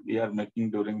asphalt we are making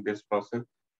during this process.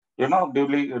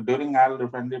 During oil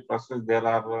refinery process, there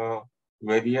are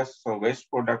various waste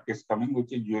product is coming,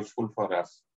 which is useful for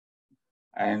us.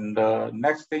 And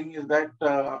next thing is that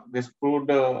this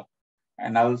crude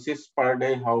analysis per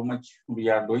day, how much we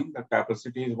are doing. The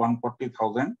capacity is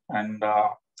 140,000, and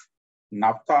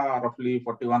naphtha roughly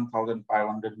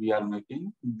 41,500 we are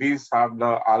making. These are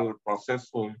the all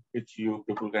process which you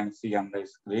people can see on the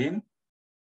screen.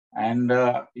 And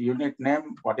unit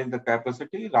name, what is the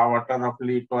capacity? Raw water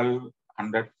roughly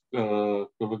 1200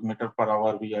 cubic meter per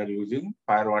hour we are using.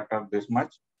 Fire water this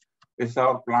much. This is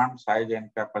our plant size and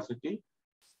capacity.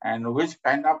 And which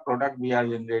kind of product we are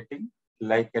generating,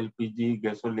 like LPG,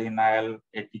 gasoline oil,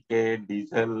 ATK,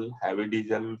 diesel, heavy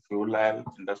diesel, fuel oil,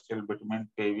 industrial bitumen,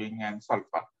 paving, and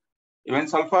sulfur. Even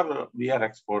sulfur we are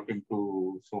exporting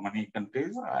to so many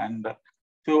countries, and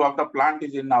few of the plant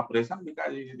is in operation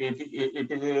because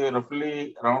it is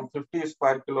roughly around 50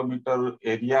 square kilometer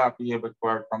area we have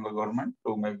acquired from the government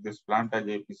to make this plant as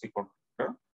a EPC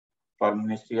contractor for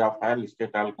Ministry of Oil,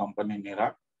 State Oil Company in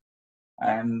Iraq.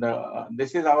 And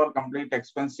this is our complete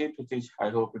expense sheet, which is, I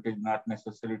hope it is not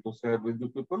necessary to share with you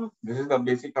people. This is the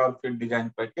basic our field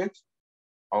design package,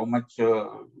 how much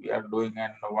we are doing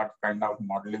and what kind of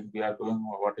modeling we are doing,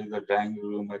 what is the drawing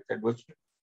review method, which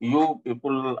you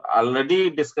people already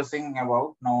discussing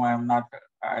about. Now I am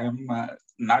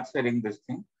not sharing this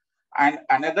thing. And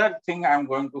another thing I'm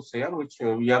going to share, which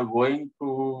we are going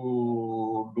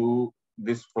to do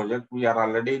this project. We are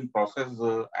already in process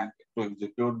and to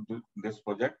execute this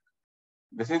project.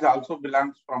 This is also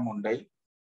belongs from Hyundai,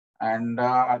 and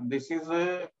this is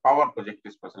a power project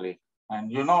especially.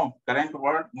 And current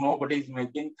world, nobody is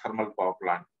making thermal power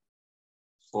plant.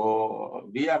 So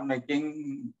we are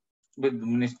making with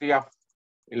Ministry of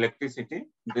Electricity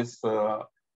this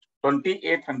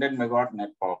 2800 megawatt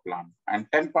net power plant, and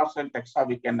 10% extra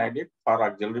we can add it for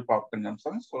auxiliary power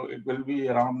consumption. So it will be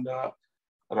around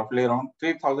roughly around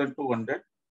 3200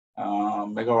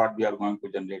 megawatt we are going to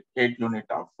generate, 8 unit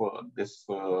of this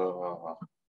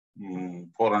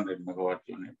 400 megawatt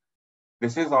unit.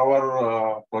 This is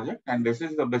our project, and this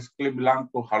is basically belong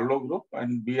to Harlow Group,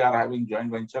 and we are having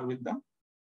joint venture with them.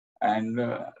 And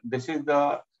this is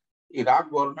the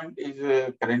Iraq government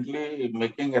is currently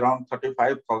making around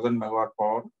 35,000 megawatt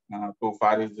power to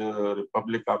far is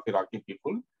Republic of Iraqi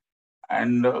people.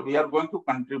 And we are going to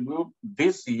contribute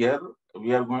this year.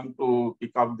 We are going to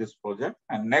kick off this project,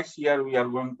 and next year we are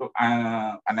going to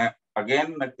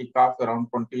again kick off around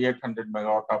 2,800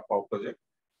 megawatt of power project.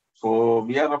 So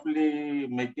we are roughly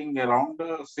making around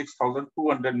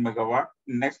 6,200 megawatt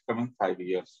in next coming 5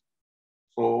 years.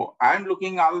 So I'm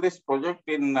looking all this project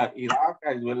in Iraq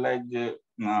as well as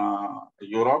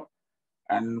Europe,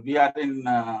 and we are in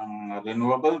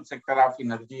renewable sector of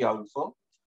energy also.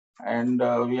 And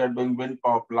we are doing wind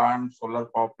power plant, solar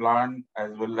power plant,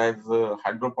 as well as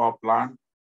hydro power plant,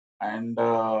 and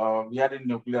we are in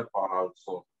nuclear power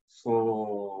also.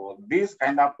 So this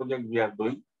kind of project we are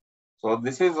doing. So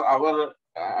this is our,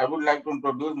 I would like to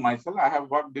introduce myself. I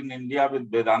have worked in India with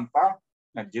Vedanta,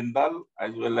 Jindal,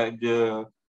 as well as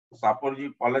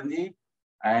Saporji, Palanji,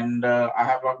 and I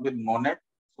have worked with Monet.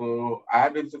 So I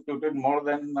have executed more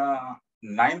than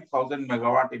 9,000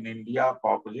 megawatt in India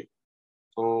power project.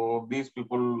 So these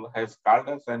people has called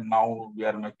us, and now we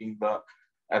are making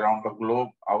around the globe,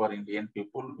 our Indian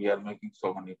people, we are making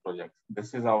so many projects.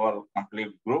 This is our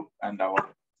complete group and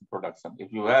our production.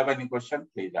 If you have any question,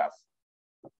 please ask.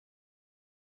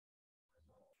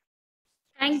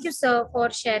 Thank you, sir, for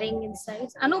sharing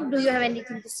insights. Anup, do you have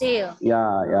anything to say?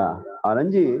 Yeah.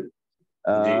 Anandji,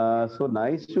 so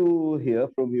nice to hear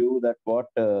from you that what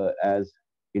as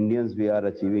Indians we are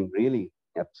achieving. Really,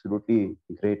 absolutely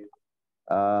great.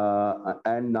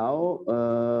 And now,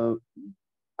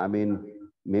 I mean,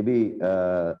 maybe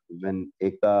when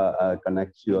Ekta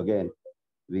connects you again,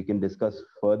 we can discuss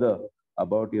further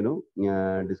about,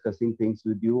 discussing things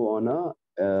with you on a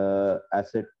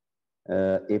asset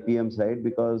APM side,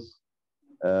 because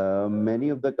many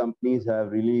of the companies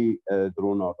have really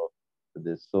grown out of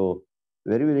this. So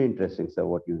very, very interesting, sir,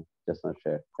 what you just now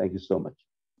shared. Thank you so much.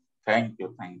 Thank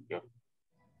you.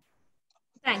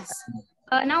 Thanks.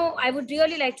 Now, I would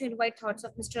really like to invite thoughts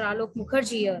of Mr. Alok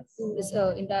Mukherjee here, who is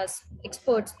India's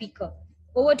expert speaker.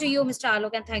 Over to you, Mr.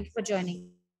 Alok, and thank you for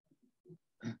joining.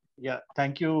 Yeah,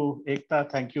 thank you, Ekta.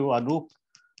 Thank you, Anup.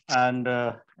 And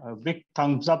a big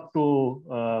thumbs up to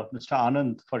Mr.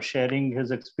 Anand for sharing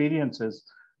his experiences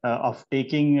of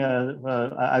taking,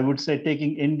 I would say,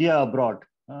 taking India abroad.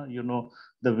 The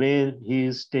way he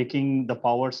is taking the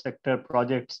power sector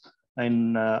projects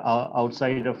in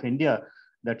outside of India,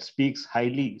 that speaks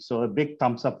highly. So a big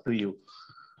thumbs up to you.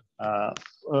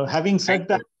 Having said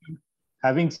that,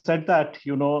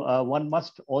 one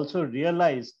must also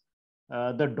realize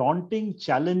the daunting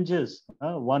challenges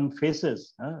one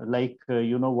faces, like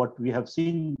what we have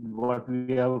seen, what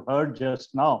we have heard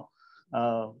just now.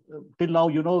 Till now,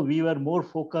 we were more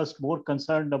focused, more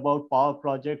concerned about power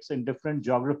projects in different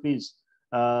geographies,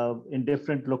 in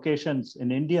different locations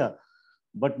in India.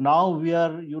 But now we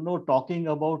are, talking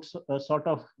about a sort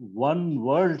of one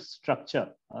world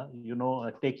structure,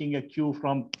 taking a cue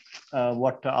from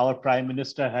what our Prime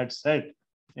Minister had said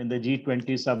in the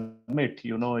G20 summit.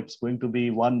 It's going to be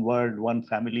one world, one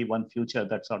family, one future,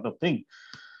 that sort of thing.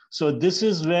 So this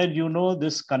is where,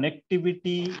 this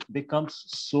connectivity becomes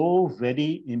so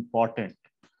very important.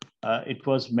 It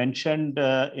was mentioned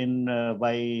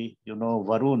by,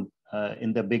 Varun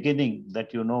in the beginning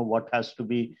that, what has to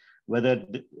be, whether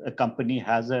a company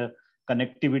has a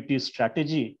connectivity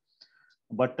strategy.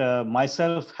 But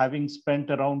myself, having spent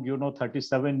around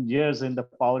 37 years in the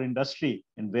power industry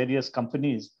in various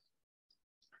companies,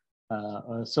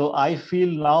 so I feel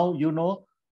now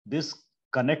this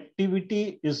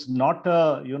connectivity is not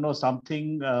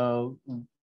something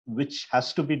which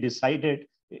has to be decided.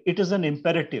 It is an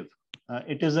imperative.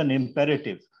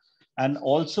 And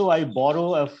also I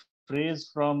borrow a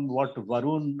phrase from what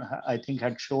Varun, I think,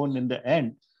 had shown in the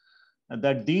end,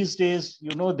 that these days,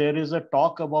 there is a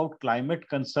talk about climate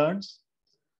concerns,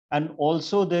 and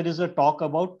also there is a talk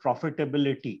about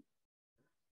profitability.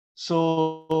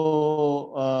 So,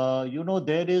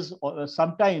 there is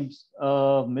sometimes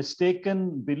a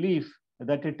mistaken belief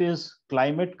that it is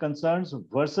climate concerns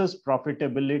versus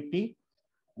profitability,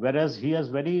 whereas he has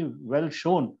very well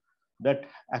shown that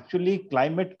actually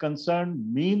climate concern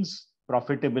means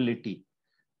profitability.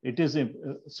 It is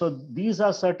so these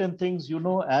are certain things,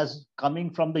 as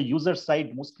coming from the user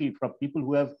side, mostly from people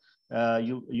who have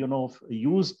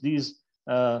used these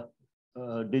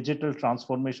digital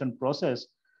transformation process.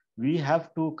 You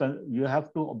have to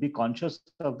be conscious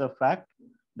of the fact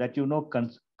that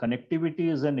connectivity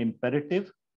is an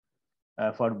imperative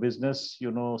for business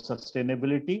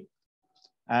sustainability,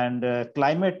 and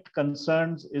climate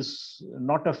concerns is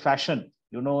not a fashion.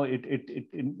 It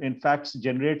in fact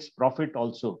generates profit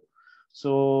also.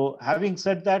 So having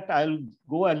said that, I'll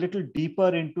go a little deeper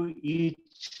into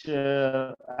each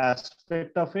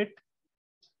aspect of it.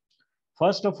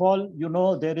 First of all,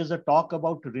 there is a talk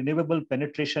about renewable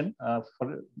penetration,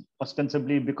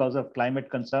 ostensibly because of climate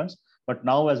concerns, but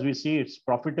now as we see, it's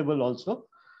profitable also.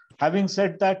 Having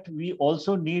said that, we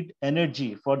also need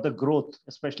energy for the growth,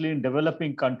 especially in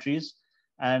developing countries.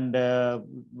 And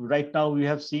right now we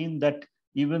have seen that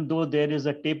even though there is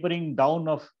a tapering down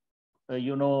of,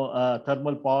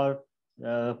 thermal power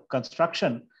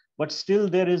construction, but still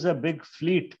there is a big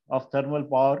fleet of thermal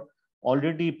power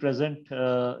already present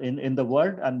in the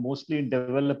world, and mostly in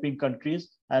developing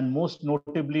countries, and most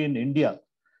notably in India.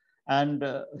 And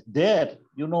there,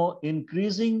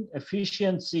 increasing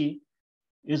efficiency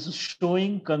is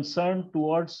showing concern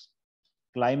towards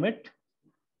climate.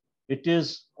 It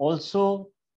is also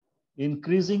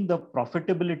increasing the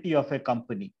profitability of a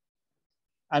company.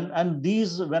 And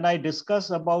these, when I discuss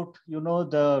about,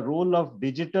 the role of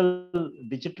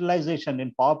digitalization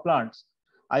in power plants,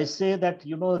 I say that,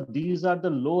 these are the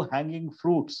low hanging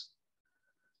fruits,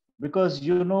 because,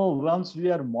 once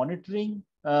we are monitoring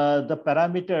the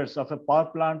parameters of a power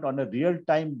plant on a real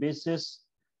time basis,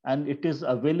 and it is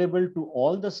available to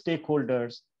all the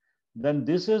stakeholders, then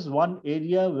this is one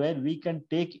area where we can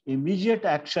take immediate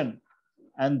action,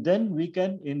 and then we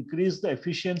can increase the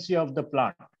efficiency of the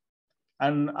plant.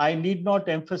 And I need not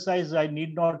emphasize, I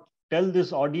need not tell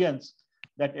this audience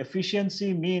that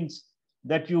efficiency means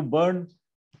that you burn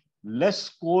less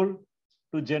coal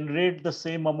to generate the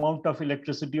same amount of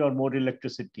electricity or more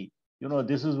electricity.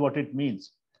 This is what it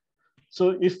means.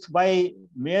 So if by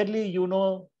merely,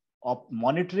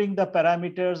 monitoring the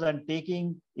parameters and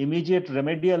taking immediate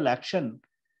remedial action,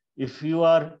 if you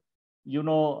are,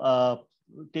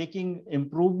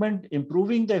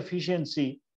 improving the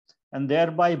efficiency and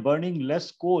thereby burning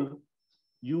less coal,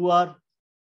 you are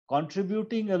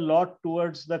contributing a lot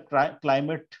towards the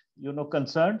climate,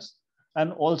 concerns,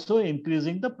 and also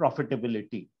increasing the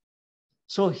profitability.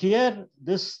 So here,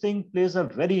 this thing plays a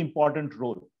very important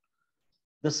role.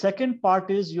 The second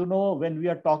part is, when we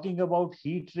are talking about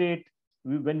heat rate,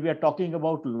 when we are talking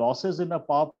about losses in a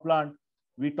power plant,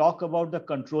 we talk about the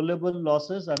controllable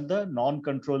losses and the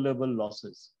non-controllable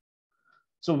losses.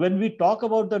 So when we talk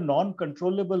about the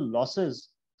non-controllable losses,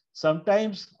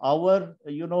 sometimes our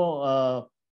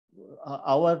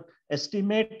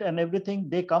estimate and everything,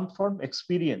 they come from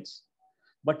experience.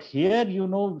 But here,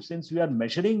 since we are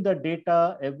measuring the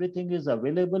data, everything is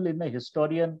available in a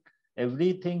historian,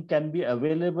 everything can be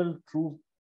available through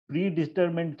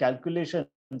predetermined calculations,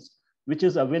 which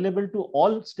is available to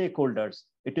all stakeholders.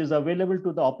 It is available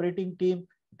to the operating team,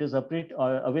 it is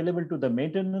available to the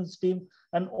maintenance team,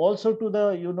 and also to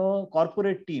the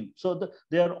corporate team. So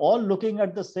they are all looking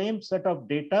at the same set of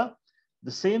data,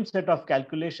 the same set of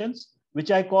calculations,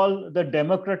 which I call the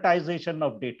democratization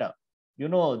of data.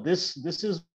 This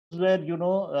is where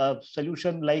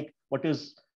solution like what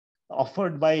is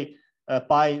offered by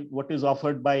Pi, what is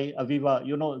offered by Aviva,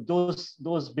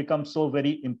 those become so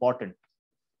very important.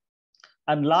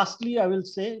 And lastly, I will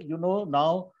say,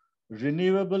 now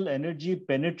renewable energy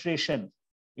penetration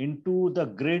into the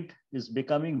grid is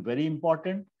becoming very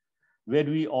important, where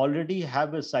we already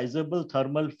have a sizable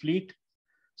thermal fleet.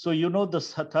 So,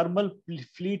 the thermal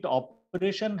fleet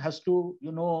operation has to,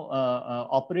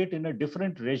 operate in a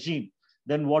different regime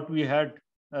than what we had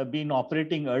been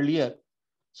operating earlier.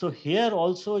 So here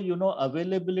also,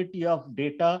 availability of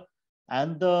data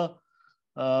and the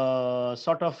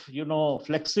sort of,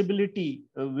 flexibility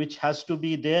which has to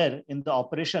be there in the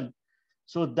operation.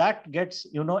 So that gets,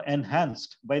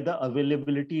 enhanced by the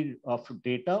availability of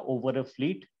data over a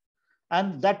fleet.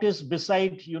 And that is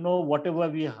beside, whatever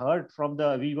we heard from the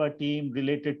Aviva team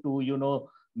related to,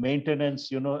 maintenance,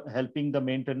 helping the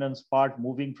maintenance part,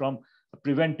 moving from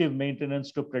preventive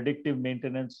maintenance to predictive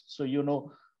maintenance. So,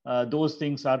 those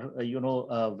things are,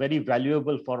 very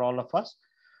valuable for all of us.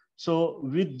 So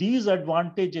with these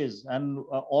advantages and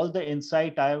all the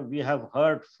insight we have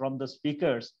heard from the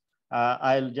speakers,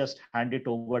 I'll just hand it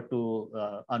over to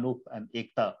Anup and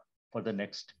Ekta for the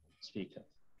next speaker.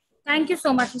 Thank you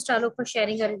so much, Mr. Alok, for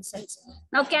sharing your insights.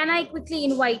 Now, can I quickly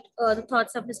invite the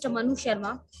thoughts of Mr. Manu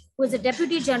Sharma, who is the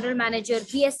Deputy General Manager,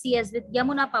 BSCS with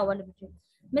Yamuna Power Limited.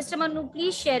 Mr. Manu,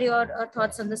 please share your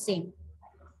thoughts on the same.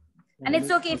 And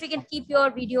it's okay if you can keep your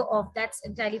video off. That's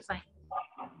entirely fine.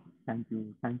 Thank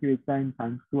you. Thank you, Ekta, and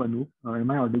thanks to Anup.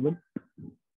 Am I audible?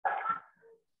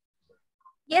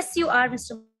 Yes, you are,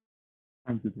 Mr.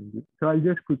 Thank you. Thank you. So I'll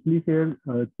just quickly share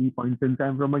 3 points since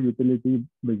I'm from a utility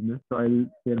business. So I'll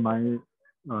share my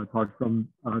thoughts from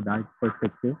that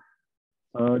perspective.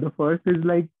 The first is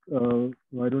like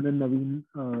Varun and Naveen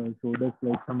showed us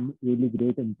like some really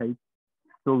great insights.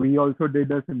 So we also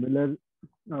did a similar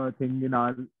thing in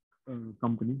our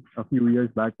company a few years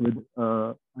back with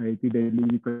IIT Delhi.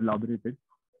 We collaborated,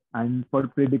 and for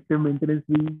predictive maintenance,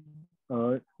 we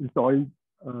installed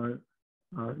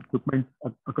equipment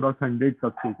across 100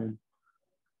 substations.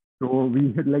 So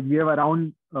we have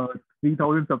around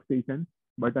 3,000 substations,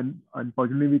 but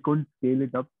unfortunately we couldn't scale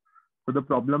it up. So the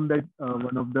problem that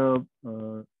one of the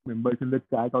members in the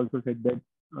chat also said that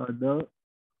the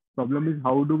problem is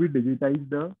how do we digitize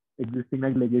the existing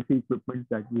like legacy equipment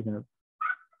that we have.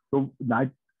 So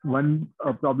that's one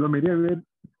problem area where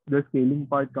the scaling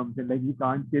part comes in. Like we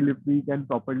can't scale if we can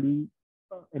properly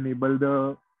enable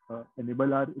our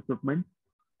equipment.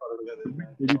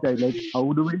 Digitize, like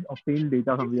how do we obtain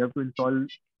data from? We have to install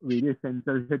various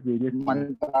sensors at various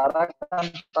points.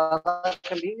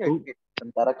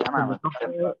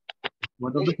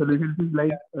 One of the solutions is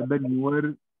like the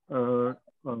newer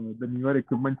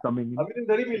equipment coming in.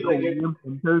 The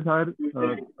sensors are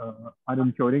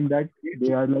ensuring that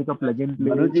they are like a plug and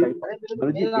play. Manuji,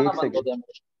 एक second.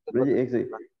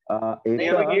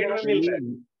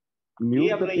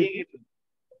 Mute the PC.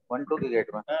 1-2 के gate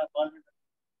में.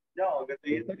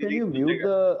 Can you mute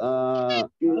the?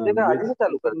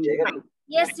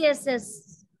 Yes.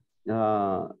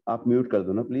 आप mute कर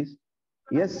दो ना, please.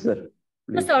 Yes, sir.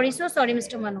 So sorry,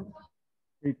 Mr. Manu.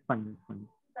 It's fine.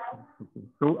 Okay.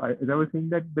 So as I was saying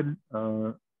that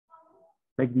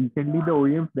like recently the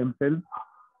OEMs themselves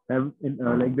have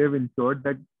they've ensured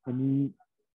that any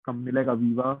company like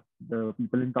Aviva, the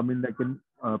people in come in that can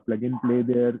plug and play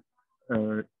their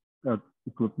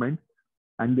equipment,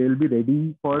 and they'll be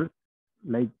ready for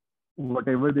like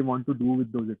whatever they want to do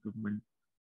with those equipment.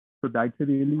 So that's a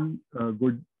really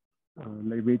good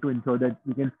way to ensure that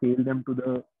we can scale them to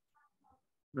the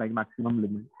maximum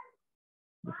limit.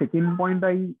 The second point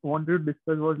I wanted to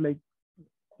discuss was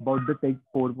about the Tech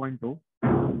 4.0. So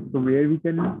where we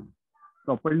can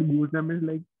properly use them is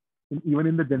even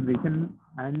in the generation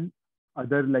and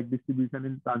other distribution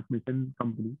and transmission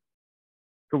companies.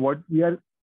 So what we are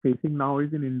facing now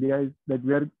is in India is that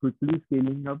we are quickly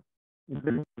scaling up in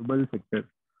the renewable sector.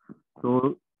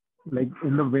 So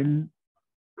in the wind,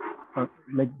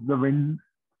 the wind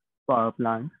power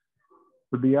plants,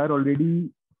 so they are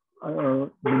already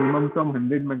minimum from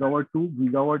 100 megawatt to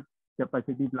gigawatt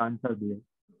capacity plants are there.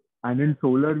 And in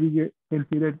solar, we can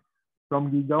see that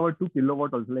from gigawatt to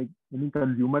kilowatt also, any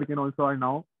consumer can also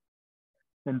now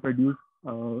can produce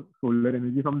solar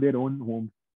energy from their own homes.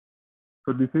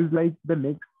 So this is the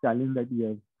next challenge that we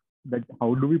have, that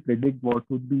how do we predict what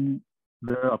would be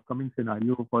the upcoming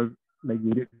scenario for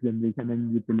various generation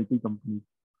and utility companies.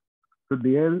 So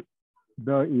there,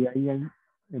 the AI and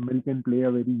ML can play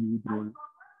a very huge role.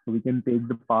 So we can take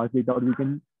the past data, or we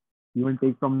can even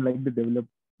take from the developed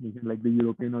nation, like the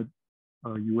European or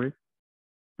US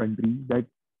countries, that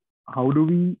how do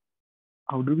we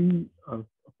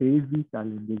face these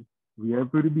challenges. We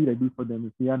have to be ready for them.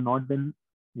 If we are not, then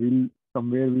we'll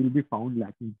be found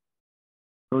lacking.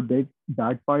 So that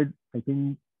part, I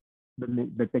think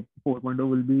the Tech 4.0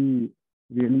 will be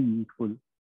really useful.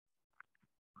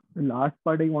 The last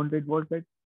part I wanted to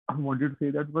say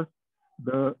that was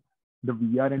the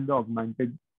VR and the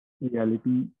augmented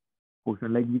reality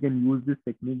portion. We can use this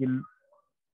technique in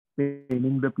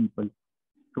training the people.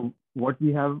 So what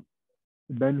we have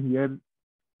done here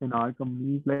in our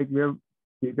company is we have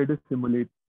created a simulation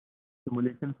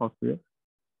software,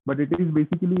 but it is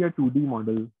basically a 2D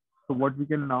model. So what we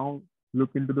can now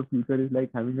look into the future is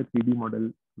having a 3D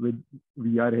model with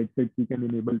VR headsets. We can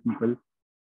enable people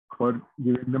for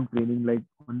giving them training like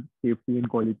on safety and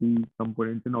quality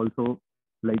components, and also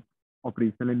like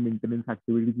operational and maintenance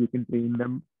activities. We can train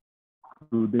them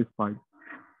through this part.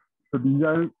 So these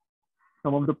are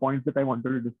some of the points that I wanted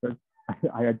to discuss.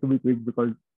 I had to be quick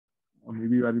because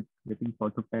maybe you are getting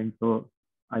short of time. So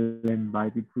I'll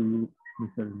invite it to you,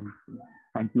 Mr. Ramesh.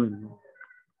 Thank you very much.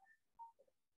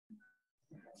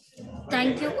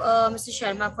 Thank you, Mr.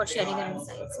 Sharma, for sharing your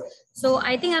insights. So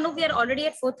I think, Anup, we are already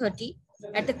at 4:30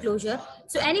 at the closure.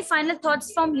 So any final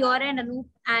thoughts from your end, Anup,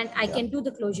 and I can do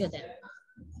the closure then.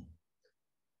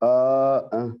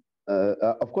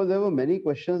 Of course, there were many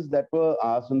questions that were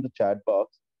asked in the chat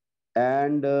box.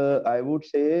 And I would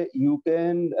say you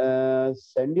can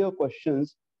send your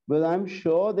questions, but I'm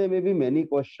sure there may be many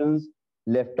questions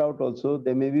left out also.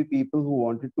 There may be people who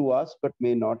wanted to ask, but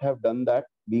may not have done that,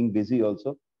 being busy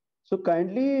also. So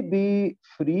kindly be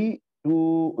free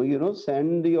to,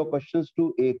 send your questions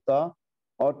to Ekta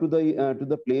or to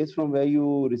the place from where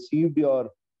you received your,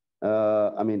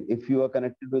 if you are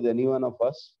connected with any one of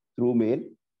us through mail,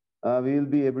 we will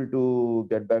be able to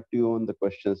get back to you on the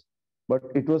questions. But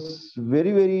it was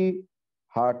very, very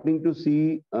heartening to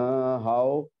see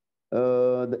how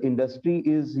the industry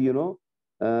is,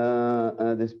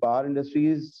 this power industry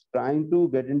is trying to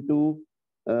get into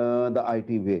the IT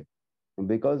way.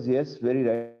 Because yes, very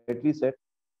rightly said,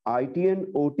 IT and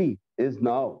OT is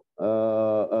now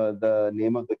the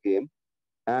name of the game.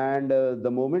 And the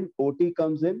moment OT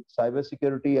comes in,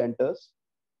 cybersecurity enters.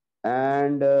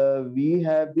 And we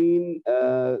have been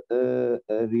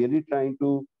really trying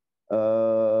to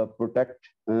protect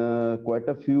quite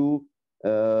a few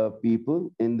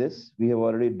people in this. We have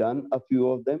already done a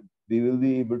few of them. We will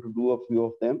be able to do a few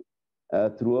of them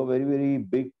through a very, very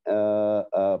big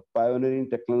pioneering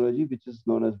technology, which is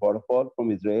known as Waterfall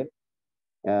from Israel.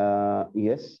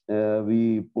 Yes,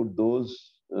 we put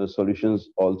those solutions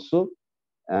also.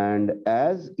 And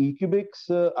as eCubix,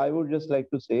 I would just like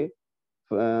to say,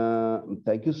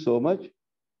 thank you so much.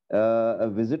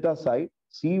 Visit our site,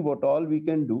 see what all we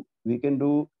can do. We can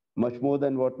do much more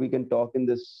than what we can talk in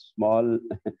this small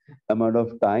amount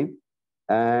of time.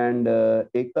 And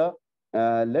Ekta,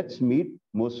 let's meet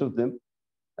most of them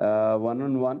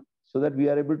one-on-one so that we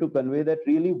are able to convey that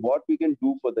really what we can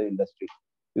do for the industry.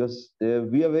 Because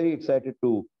we are very excited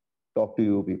to talk to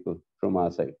you people from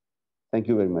our side. Thank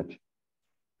you very much.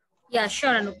 Yeah,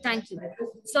 sure, Anup. Thank you.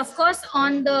 So, of course,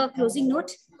 on the closing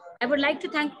note, I would like to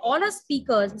thank all our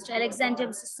speakers, Mr. Alexander,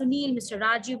 Mr. Sunil, Mr.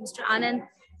 Rajiv, Mr. Anand,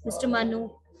 Mr. Manu,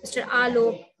 Mr.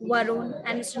 Alok, Varun,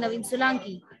 and Mr. Naveen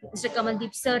Solanki, Mr.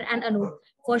 Kamaldeep Sir, and Anup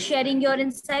for sharing your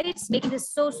insights, making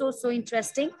this so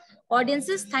interesting.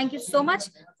 Audiences, thank you so much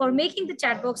for making the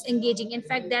chat box engaging. In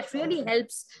fact, that really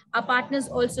helps our partners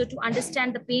also to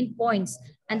understand the pain points,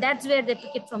 and that's where they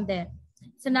pick it from there.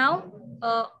 So now,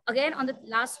 again, on the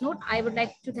last note, I would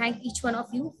like to thank each one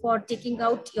of you for taking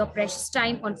out your precious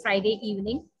time on Friday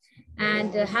evening.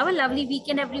 And have a lovely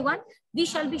weekend, everyone. We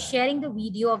shall be sharing the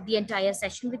video of the entire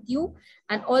session with you.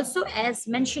 And also, as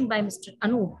mentioned by Mr.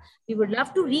 Anup, we would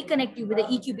love to reconnect you with the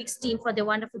eCubix team for the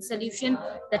wonderful solution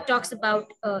that talks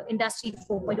about Industry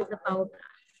 4.0 of the power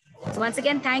plant. So once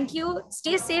again, thank you.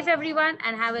 Stay safe, everyone,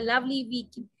 and have a lovely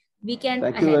weekend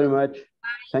Thank ahead. you very much.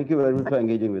 Thank you very much for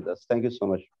engaging with us. Thank you so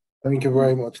much. Thank you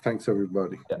very much. Thanks,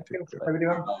 everybody. Thank you,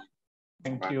 everyone.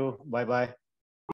 Thank you. Bye-bye.